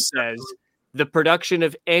 He says the production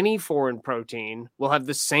of any foreign protein will have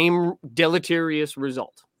the same deleterious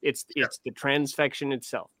result. It's the transfection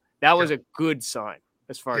itself. That was a good sign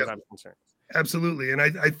as far as I'm concerned. Absolutely. And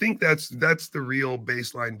I think that's the real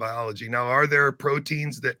baseline biology. Now, are there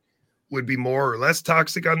proteins that would be more or less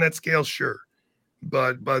toxic on that scale? Sure.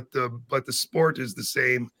 But the sport is the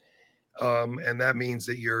same. And that means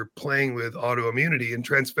that you're playing with autoimmunity, and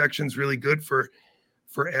transfection is really good for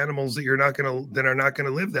animals that are not going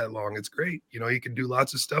to live that long. It's great. You know, you can do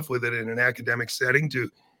lots of stuff with it in an academic setting to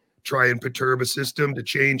try and perturb a system, to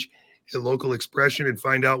change a local expression and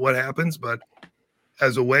find out what happens. But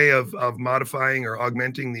as a way of modifying or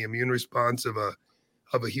augmenting the immune response of a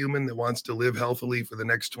human that wants to live healthily for the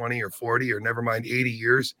next 20 or 40 or never mind 80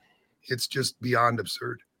 years, it's just beyond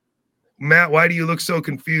absurd. Matt, why do you look so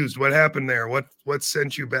confused? What happened there? What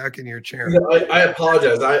sent you back in your chair? I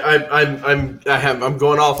apologize. I'm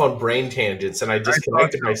going off on brain tangents, and I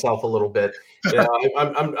disconnected myself a little bit.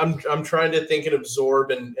 I'm trying to think and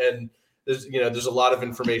absorb, and there's a lot of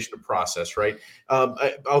information to process, right?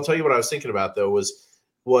 I'll tell you what I was thinking about though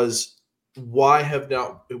was why have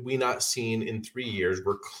we not seen in 3 years?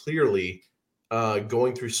 We're clearly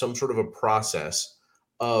going through some sort of a process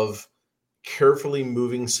of carefully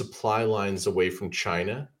moving supply lines away from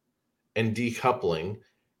China and decoupling.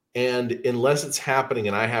 And unless it's happening,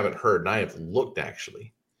 and I haven't heard, and I have looked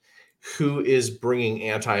actually, who is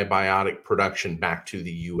bringing antibiotic production back to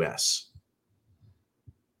the U.S.,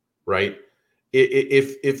 right?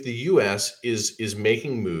 If the U.S. is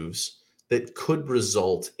making moves that could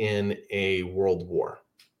result in a world war,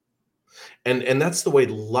 and that's the way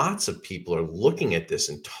lots of people are looking at this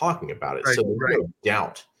and talking about it. Right, so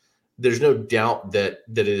there's no doubt that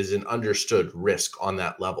it is an understood risk on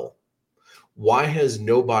that level. Why has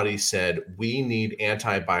nobody said we need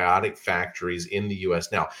antibiotic factories in the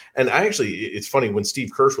U.S. now? And it's funny, when Steve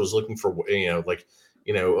Kirsch was looking for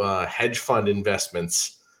hedge fund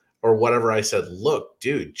investments or whatever, I said, look,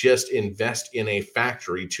 dude, just invest in a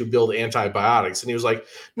factory to build antibiotics. And he was like,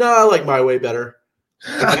 no, I like my way better.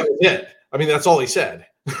 And that was it. I mean, that's all he said.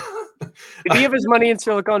 Did he have his money in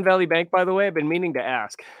Silicon Valley Bank, by the way? I've been meaning to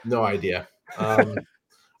ask. No idea.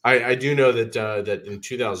 I do know that in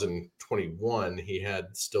 2021, he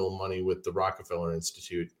had still money with the Rockefeller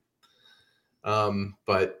Institute.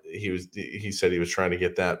 But he said he was trying to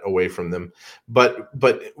get that away from them. But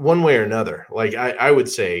one way or another, like I would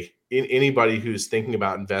say, anybody who's thinking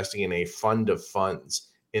about investing in a fund of funds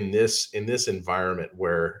in this environment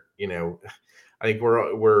where, I think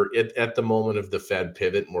we're at the moment of the Fed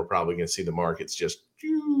pivot, and we're probably going to see the markets just,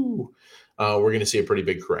 we're going to see a pretty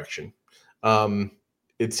big correction.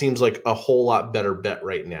 It seems like a whole lot better bet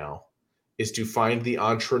right now is to find the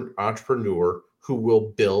entrepreneur who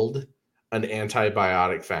will build an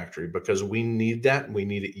antibiotic factory, because we need that, and we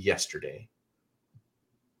need it yesterday.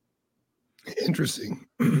 Interesting.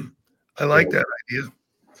 I like that idea.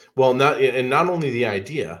 Well, not only the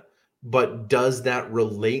idea, but does that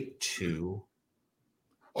relate to,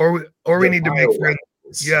 or we need to make friends?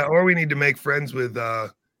 Yeah, or we need to make friends with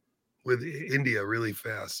India really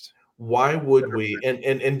fast. Why would we?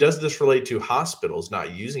 And does this relate to hospitals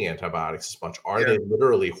not using antibiotics as much? Are they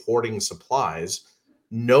literally hoarding supplies,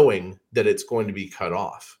 knowing that it's going to be cut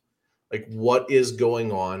off? Like, what is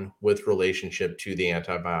going on with relationship to the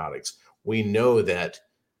antibiotics? We know that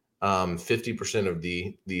 50% of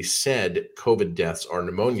the said COVID deaths are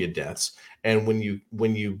pneumonia deaths, and when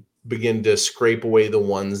you begin to scrape away the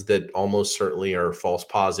ones that almost certainly are false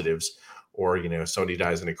positives, or somebody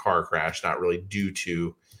dies in a car crash, not really due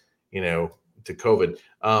to to COVID.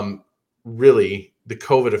 Really, the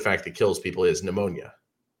COVID effect that kills people is pneumonia,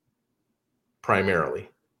 primarily.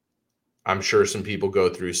 I'm sure some people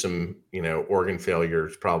go through some, organ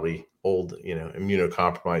failures, probably old,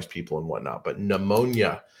 immunocompromised people and whatnot. But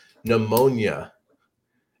pneumonia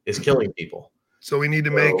is killing people. So we need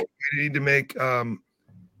to make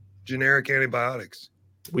generic antibiotics.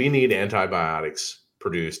 We need antibiotics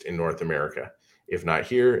produced in North America, if not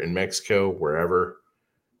here, in Mexico, wherever.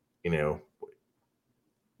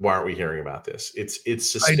 Why aren't we hearing about this? It's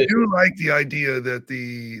suspicious. I do like the idea that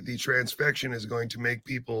the transfection is going to make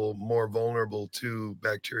people more vulnerable to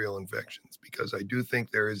bacterial infections, because I do think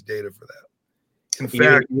there is data for that. In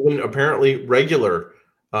fact, even apparently regular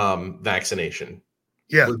vaccination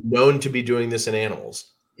was known to be doing this in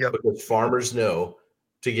animals. Because farmers know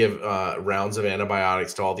to give rounds of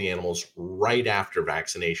antibiotics to all the animals right after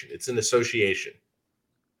vaccination. It's an association.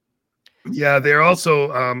 Yeah, there are also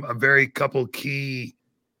a very couple key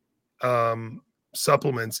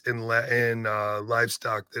supplements in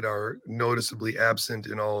livestock that are noticeably absent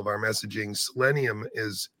in all of our messaging. Selenium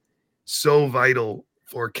is so vital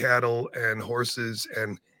for cattle and horses,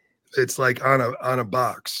 and it's like on a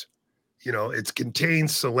box. It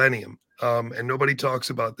contains selenium, and nobody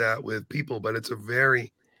talks about that with people, but it's a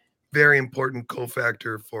very, very important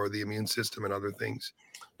cofactor for the immune system and other things.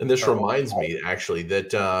 And this reminds me, actually,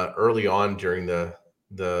 that early on during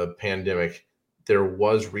the pandemic, there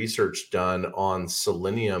was research done on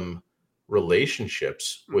selenium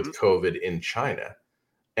relationships with COVID in China.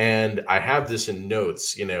 And I have this in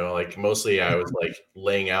notes, like mostly I was like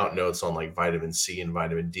laying out notes on like vitamin C and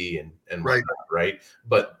vitamin D and right. Right.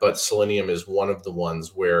 But selenium is one of the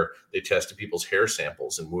ones where they tested people's hair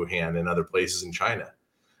samples in Wuhan and other places in China,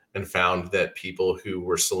 and found that people who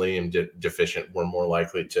were selenium deficient were more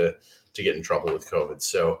likely to get in trouble with COVID.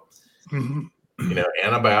 So,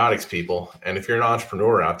 antibiotics, people. And if you're an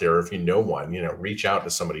entrepreneur out there, or if you know one, reach out to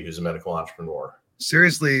somebody who's a medical entrepreneur.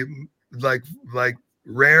 Seriously, like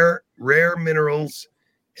rare minerals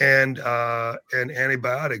and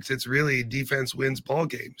antibiotics. It's really defense wins ball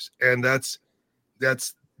games. And that's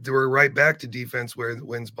we're right back to defense where it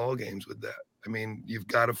wins ball games with that. I mean, you've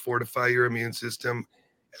got to fortify your immune system.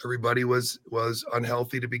 Everybody was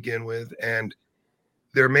unhealthy to begin with, and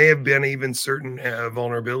there may have been even certain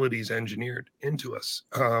vulnerabilities engineered into us,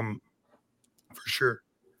 for sure.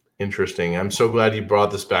 Interesting. I'm so glad you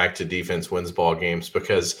brought this back to defense wins ball games,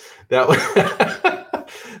 because that was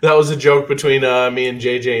that was a joke between me and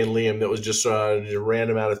JJ and Liam that was just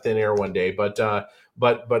random out of thin air one day. But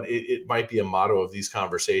it might be a motto of these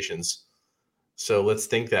conversations. So let's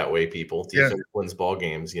think that way, people. Defense wins ball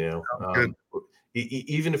games.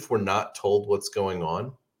 Even if we're not told what's going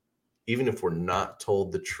on, even if we're not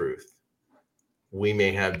told the truth, we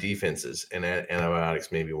may have defenses, and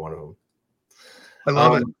antibiotics may be one of them. I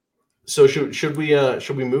love it. So should we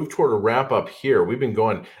move toward a wrap up here? We've been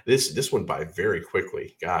going, this went by very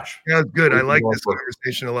quickly. Gosh. Yeah, good. I like this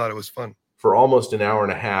conversation a lot. It was fun. For almost an hour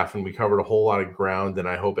and a half, and we covered a whole lot of ground, and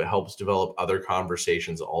I hope it helps develop other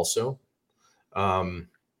conversations also. But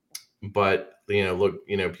look,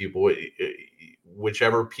 people,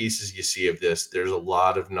 whichever pieces you see of this, there's a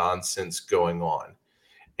lot of nonsense going on,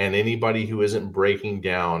 and anybody who isn't breaking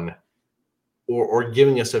down or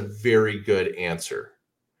giving us a very good answer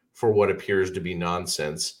for what appears to be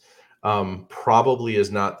nonsense probably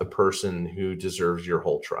is not the person who deserves your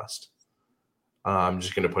whole trust. I'm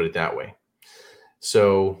just going to put it that way.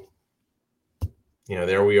 So,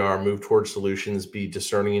 there we are. Move towards solutions. Be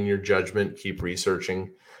discerning in your judgment. Keep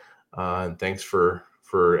researching. And thanks for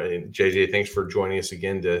JJ. Thanks for joining us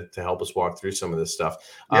again to help us walk through some of this stuff.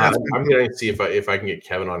 I'm going to see if I can get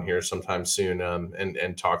Kevin on here sometime soon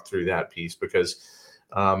and talk through that piece, because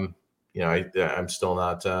I'm still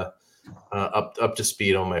not up to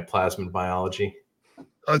speed on my plasmid biology.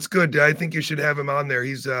 Oh, it's good. I think you should have him on there.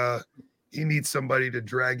 He needs somebody to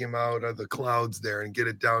drag him out of the clouds there and get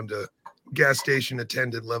it down to gas station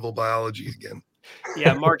attendant level biology again.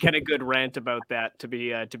 Yeah, Mark had a good rant about that, to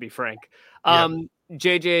be frank.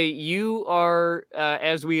 JJ, you are,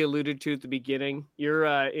 as we alluded to at the beginning, you're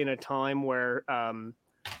in a time where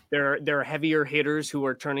there are heavier hitters who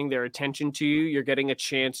are turning their attention to you. You're getting a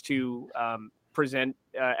chance to present,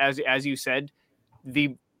 as you said,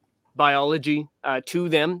 the biology to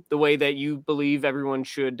them the way that you believe everyone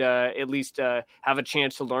should at least have a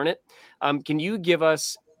chance to learn it. Can you give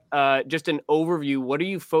us just an overview? What are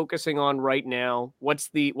you focusing on right now?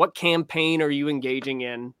 What campaign are you engaging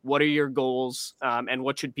in? What are your goals? And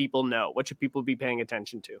what should people know? What should people be paying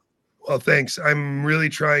attention to? Well, thanks. I'm really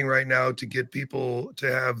trying right now to get people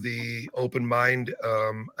to have the open mind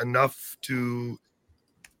enough to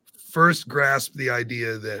first grasp the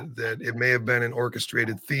idea that it may have been an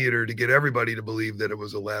orchestrated theater to get everybody to believe that it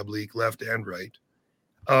was a lab leak, left and right.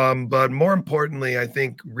 But more importantly, I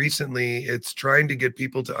think recently it's trying to get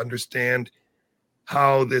people to understand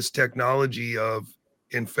how this technology of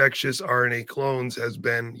infectious RNA clones has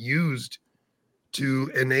been used to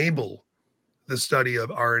enable the study of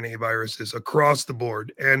RNA viruses across the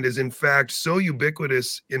board, and is in fact so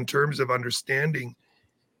ubiquitous in terms of understanding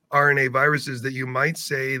RNA viruses that you might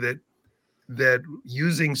say that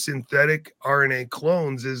using synthetic RNA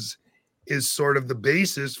clones is sort of the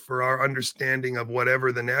basis for our understanding of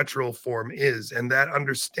whatever the natural form is. And that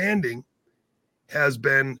understanding has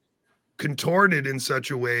been contorted in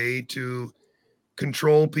such a way to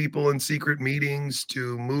control people in secret meetings,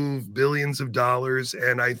 to move billions of dollars.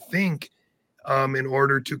 And I think in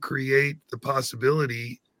order to create the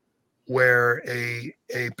possibility where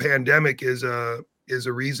a pandemic is a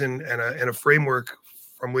reason and a framework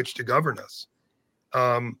from which to govern us.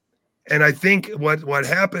 And I think what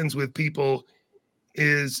happens with people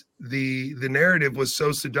is the narrative was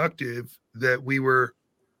so seductive that we were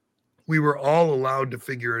all allowed to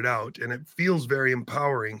figure it out, and it feels very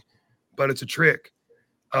empowering, but it's a trick.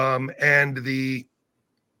 And the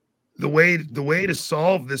way to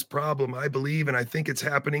solve this problem, I believe, and I think it's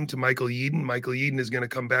happening to Michael Yeadon. Michael Yeadon is going to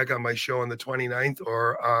come back on my show on the 29th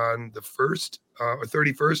or on the 1st or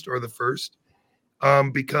 31st or the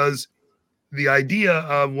 1st, because the idea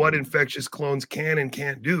of what infectious clones can and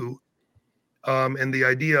can't do, and the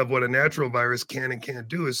idea of what a natural virus can and can't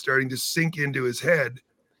do is starting to sink into his head.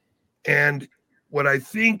 And what I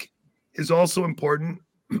think is also important,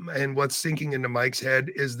 and what's sinking into Mike's head,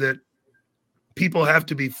 is that people have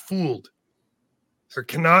to be fooled. There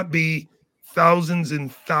cannot be thousands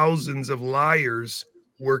and thousands of liars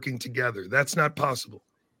working together. That's not possible.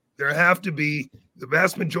 There have to be, the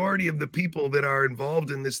vast majority of the people that are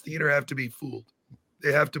involved in this theater have to be fooled.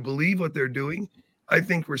 They have to believe what they're doing. I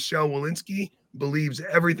think Rochelle Walensky believes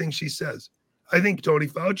everything she says. I think Tony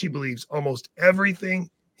Fauci believes almost everything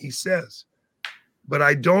he says. But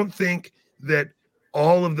I don't think that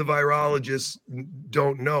all of the virologists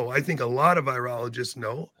don't know. I think a lot of virologists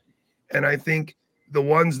know. And I think the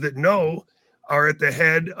ones that know are at the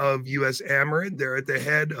head of US AMRID. They're at the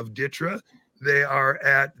head of DITRA. They are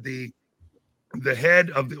at the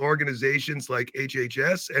head of the organizations like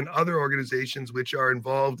HHS and other organizations which are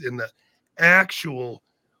involved in the actual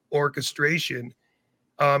orchestration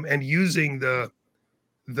and using the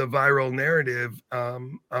viral narrative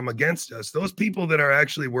against us. Those people that are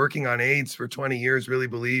actually working on AIDS for 20 years really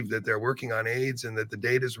believe that they're working on AIDS and that the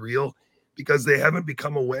data is real, because they haven't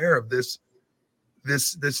become aware of this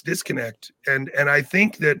disconnect. And I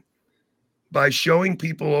think that by showing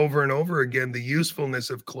people over and over again the usefulness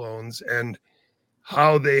of clones and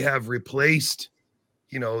how they have replaced,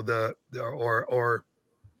 or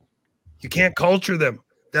you can't culture them.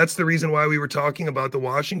 That's the reason why we were talking about the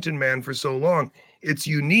Washington man for so long. It's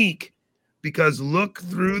unique because look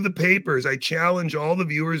through the papers. I challenge all the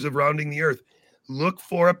viewers of Rounding the Earth. Look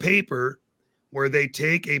for a paper where they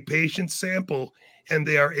take a patient sample and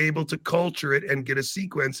they are able to culture it and get a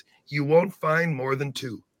sequence. You won't find more than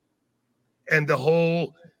 2. And the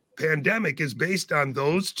whole pandemic is based on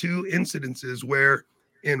those 2 incidences where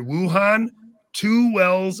in Wuhan, 2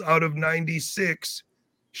 wells out of 96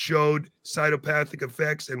 showed cytopathic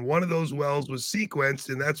effects, and one of those wells was sequenced,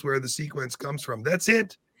 and that's where the sequence comes from. That's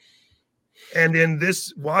it. And in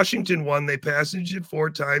this Washington one, they passaged it 4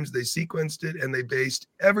 times, they sequenced it, and they based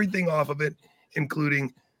everything off of it,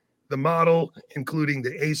 including the model, including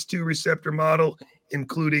the ACE2 receptor model,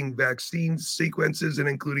 including vaccine sequences, and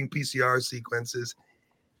including PCR sequences.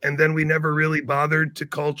 And then we never really bothered to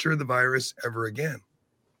culture the virus ever again.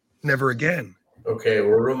 Never again. Okay,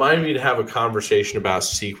 well, remind me to have a conversation about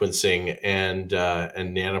sequencing and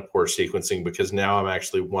nanopore sequencing, because now I'm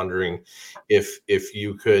actually wondering if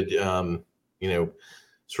you could,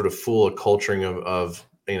 sort of fool a culturing of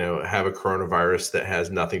have a coronavirus that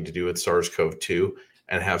has nothing to do with SARS-CoV-2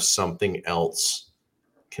 and have something else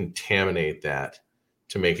contaminate that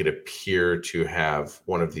to make it appear to have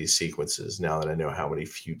one of these sequences. Now that I know how many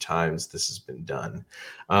few times this has been done.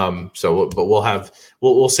 But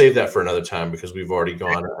we'll save that for another time because we've already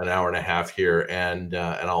gone an hour and a half here, and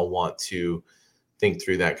I'll want to think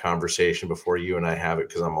through that conversation before you and I have it,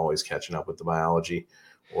 because I'm always catching up with the biology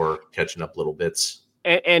or catching up little bits.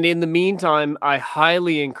 And in the meantime, I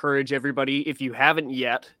highly encourage everybody, if you haven't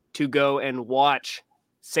yet, to go and watch,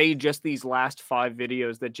 say, just these last 5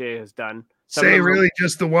 videos that Jay has done. Say really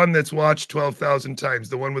just the one that's watched 12,000 times,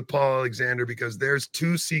 the one with Paul Alexander, because there's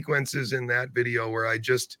 2 sequences in that video where I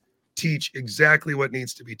just teach exactly what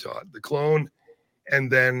needs to be taught: the clone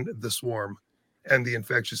and then the swarm and the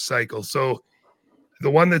infectious cycle. So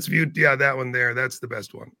the one that's viewed, that one there, that's the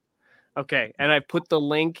best one. Okay, and I put the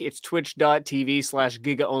link. It's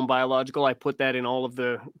twitch.tv/gigaohmbiological. I put that in all of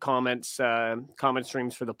the comment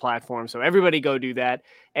streams for the platform. So everybody go do that.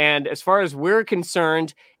 And as far as we're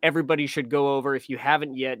concerned, everybody should go over, if you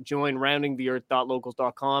haven't yet, join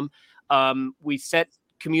roundingtheearth.locals.com. We set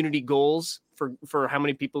community goals for how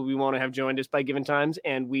many people we want to have joined us by given times,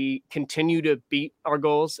 and we continue to beat our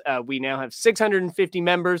goals. We now have 650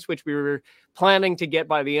 members, which we were planning to get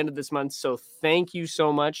by the end of this month. So thank you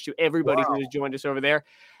so much to everybody who has joined us over there.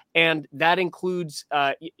 And that includes,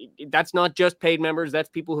 that's not just paid members. That's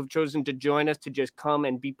people who've chosen to join us to just come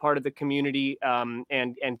and be part of the community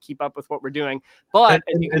and keep up with what we're doing. But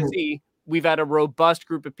as you can see, we've had a robust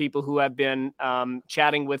group of people who have been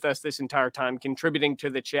chatting with us this entire time, contributing to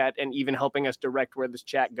the chat, and even helping us direct where this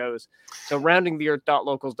chat goes. So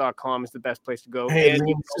roundingtheearth.locals.com is the best place to go. Hey, and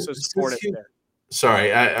you can also support us there.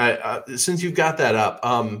 Sorry, I since you've got that up,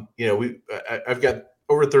 I've got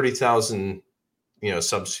over 30,000,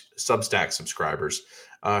 Substack subscribers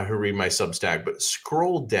who read my Substack, but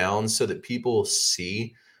scroll down so that people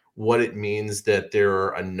see what it means that there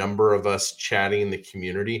are a number of us chatting in the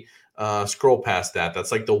community. Scroll past that.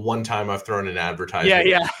 That's like the one time I've thrown an advertisement.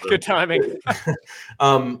 Yeah. Good timing.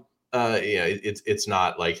 It's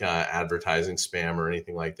not like advertising spam or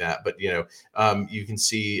anything like that, but you can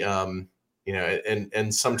see, and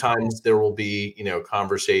sometimes there will be,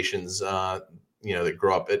 conversations, that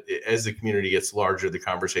grow up as the community gets larger. The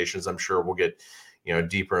conversations, I'm sure, will get,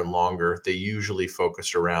 deeper and longer. They usually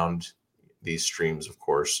focus around these streams, of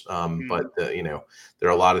course. But there are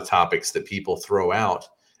a lot of topics that people throw out,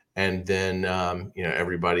 and then,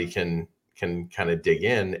 everybody can kind of dig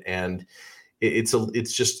in, and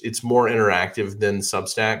it's more interactive than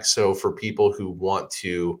Substack. So for people who want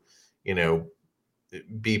to,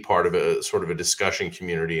 be part of a sort of a discussion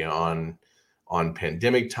community on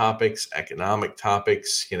pandemic topics, economic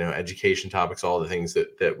topics, education topics, all the things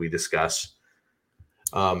that we discuss.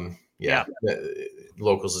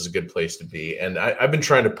 Locals is a good place to be. And I've been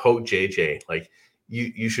trying to poke JJ, like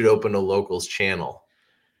you should open a locals channel,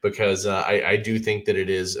 because I do think that it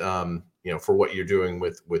is, for what you're doing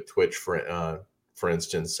with Twitch, for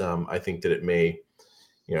instance, I think that it may,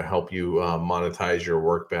 help you monetize your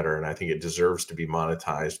work better. And I think it deserves to be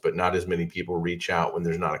monetized, but not as many people reach out when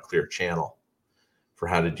there's not a clear channel for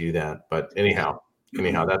how to do that. But anyhow,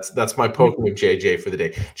 that's my poking with JJ for the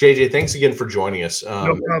day. JJ, thanks again for joining us.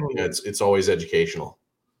 No problem. It's always educational.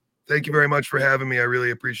 Thank you very much for having me. I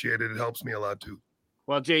really appreciate it. It helps me a lot too.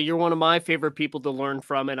 Well, Jay, you're one of my favorite people to learn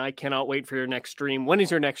from, and I cannot wait for your next stream. When is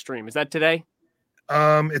your next stream? Is that today?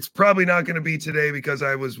 It's probably not going to be today because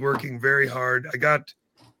I was working very hard. I got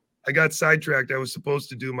sidetracked. I was supposed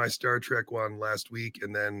to do my Star Trek one last week,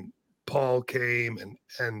 and then Paul came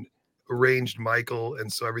and arranged Michael,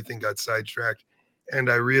 and so everything got sidetracked.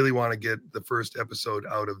 And I really want to get the first episode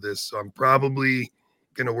out of this, so I'm probably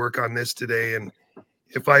going to work on this today. And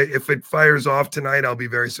if it fires off tonight, I'll be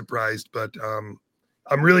very surprised. But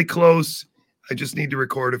I'm really close. I just need to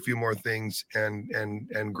record a few more things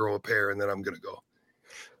and grow a pair, and then I'm going to go.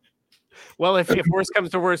 Well, if worse comes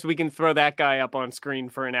to worse, we can throw that guy up on screen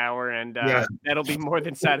for an hour, and that'll be more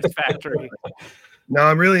than satisfactory. No,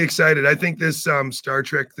 I'm really excited. I think this Star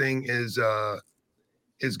Trek thing is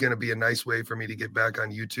going to be a nice way for me to get back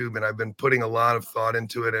on YouTube, and I've been putting a lot of thought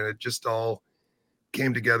into it, and it just all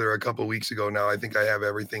came together a couple of weeks ago now. I think I have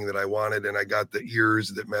everything that I wanted, and I got the ears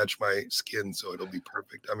that match my skin, so it'll be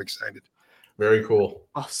perfect. I'm excited. Very cool.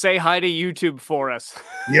 I'll say hi to YouTube for us.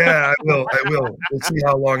 Yeah, I will. We'll see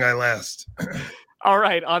how long I last. All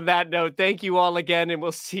right. On that note, thank you all again, and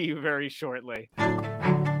we'll see you very shortly.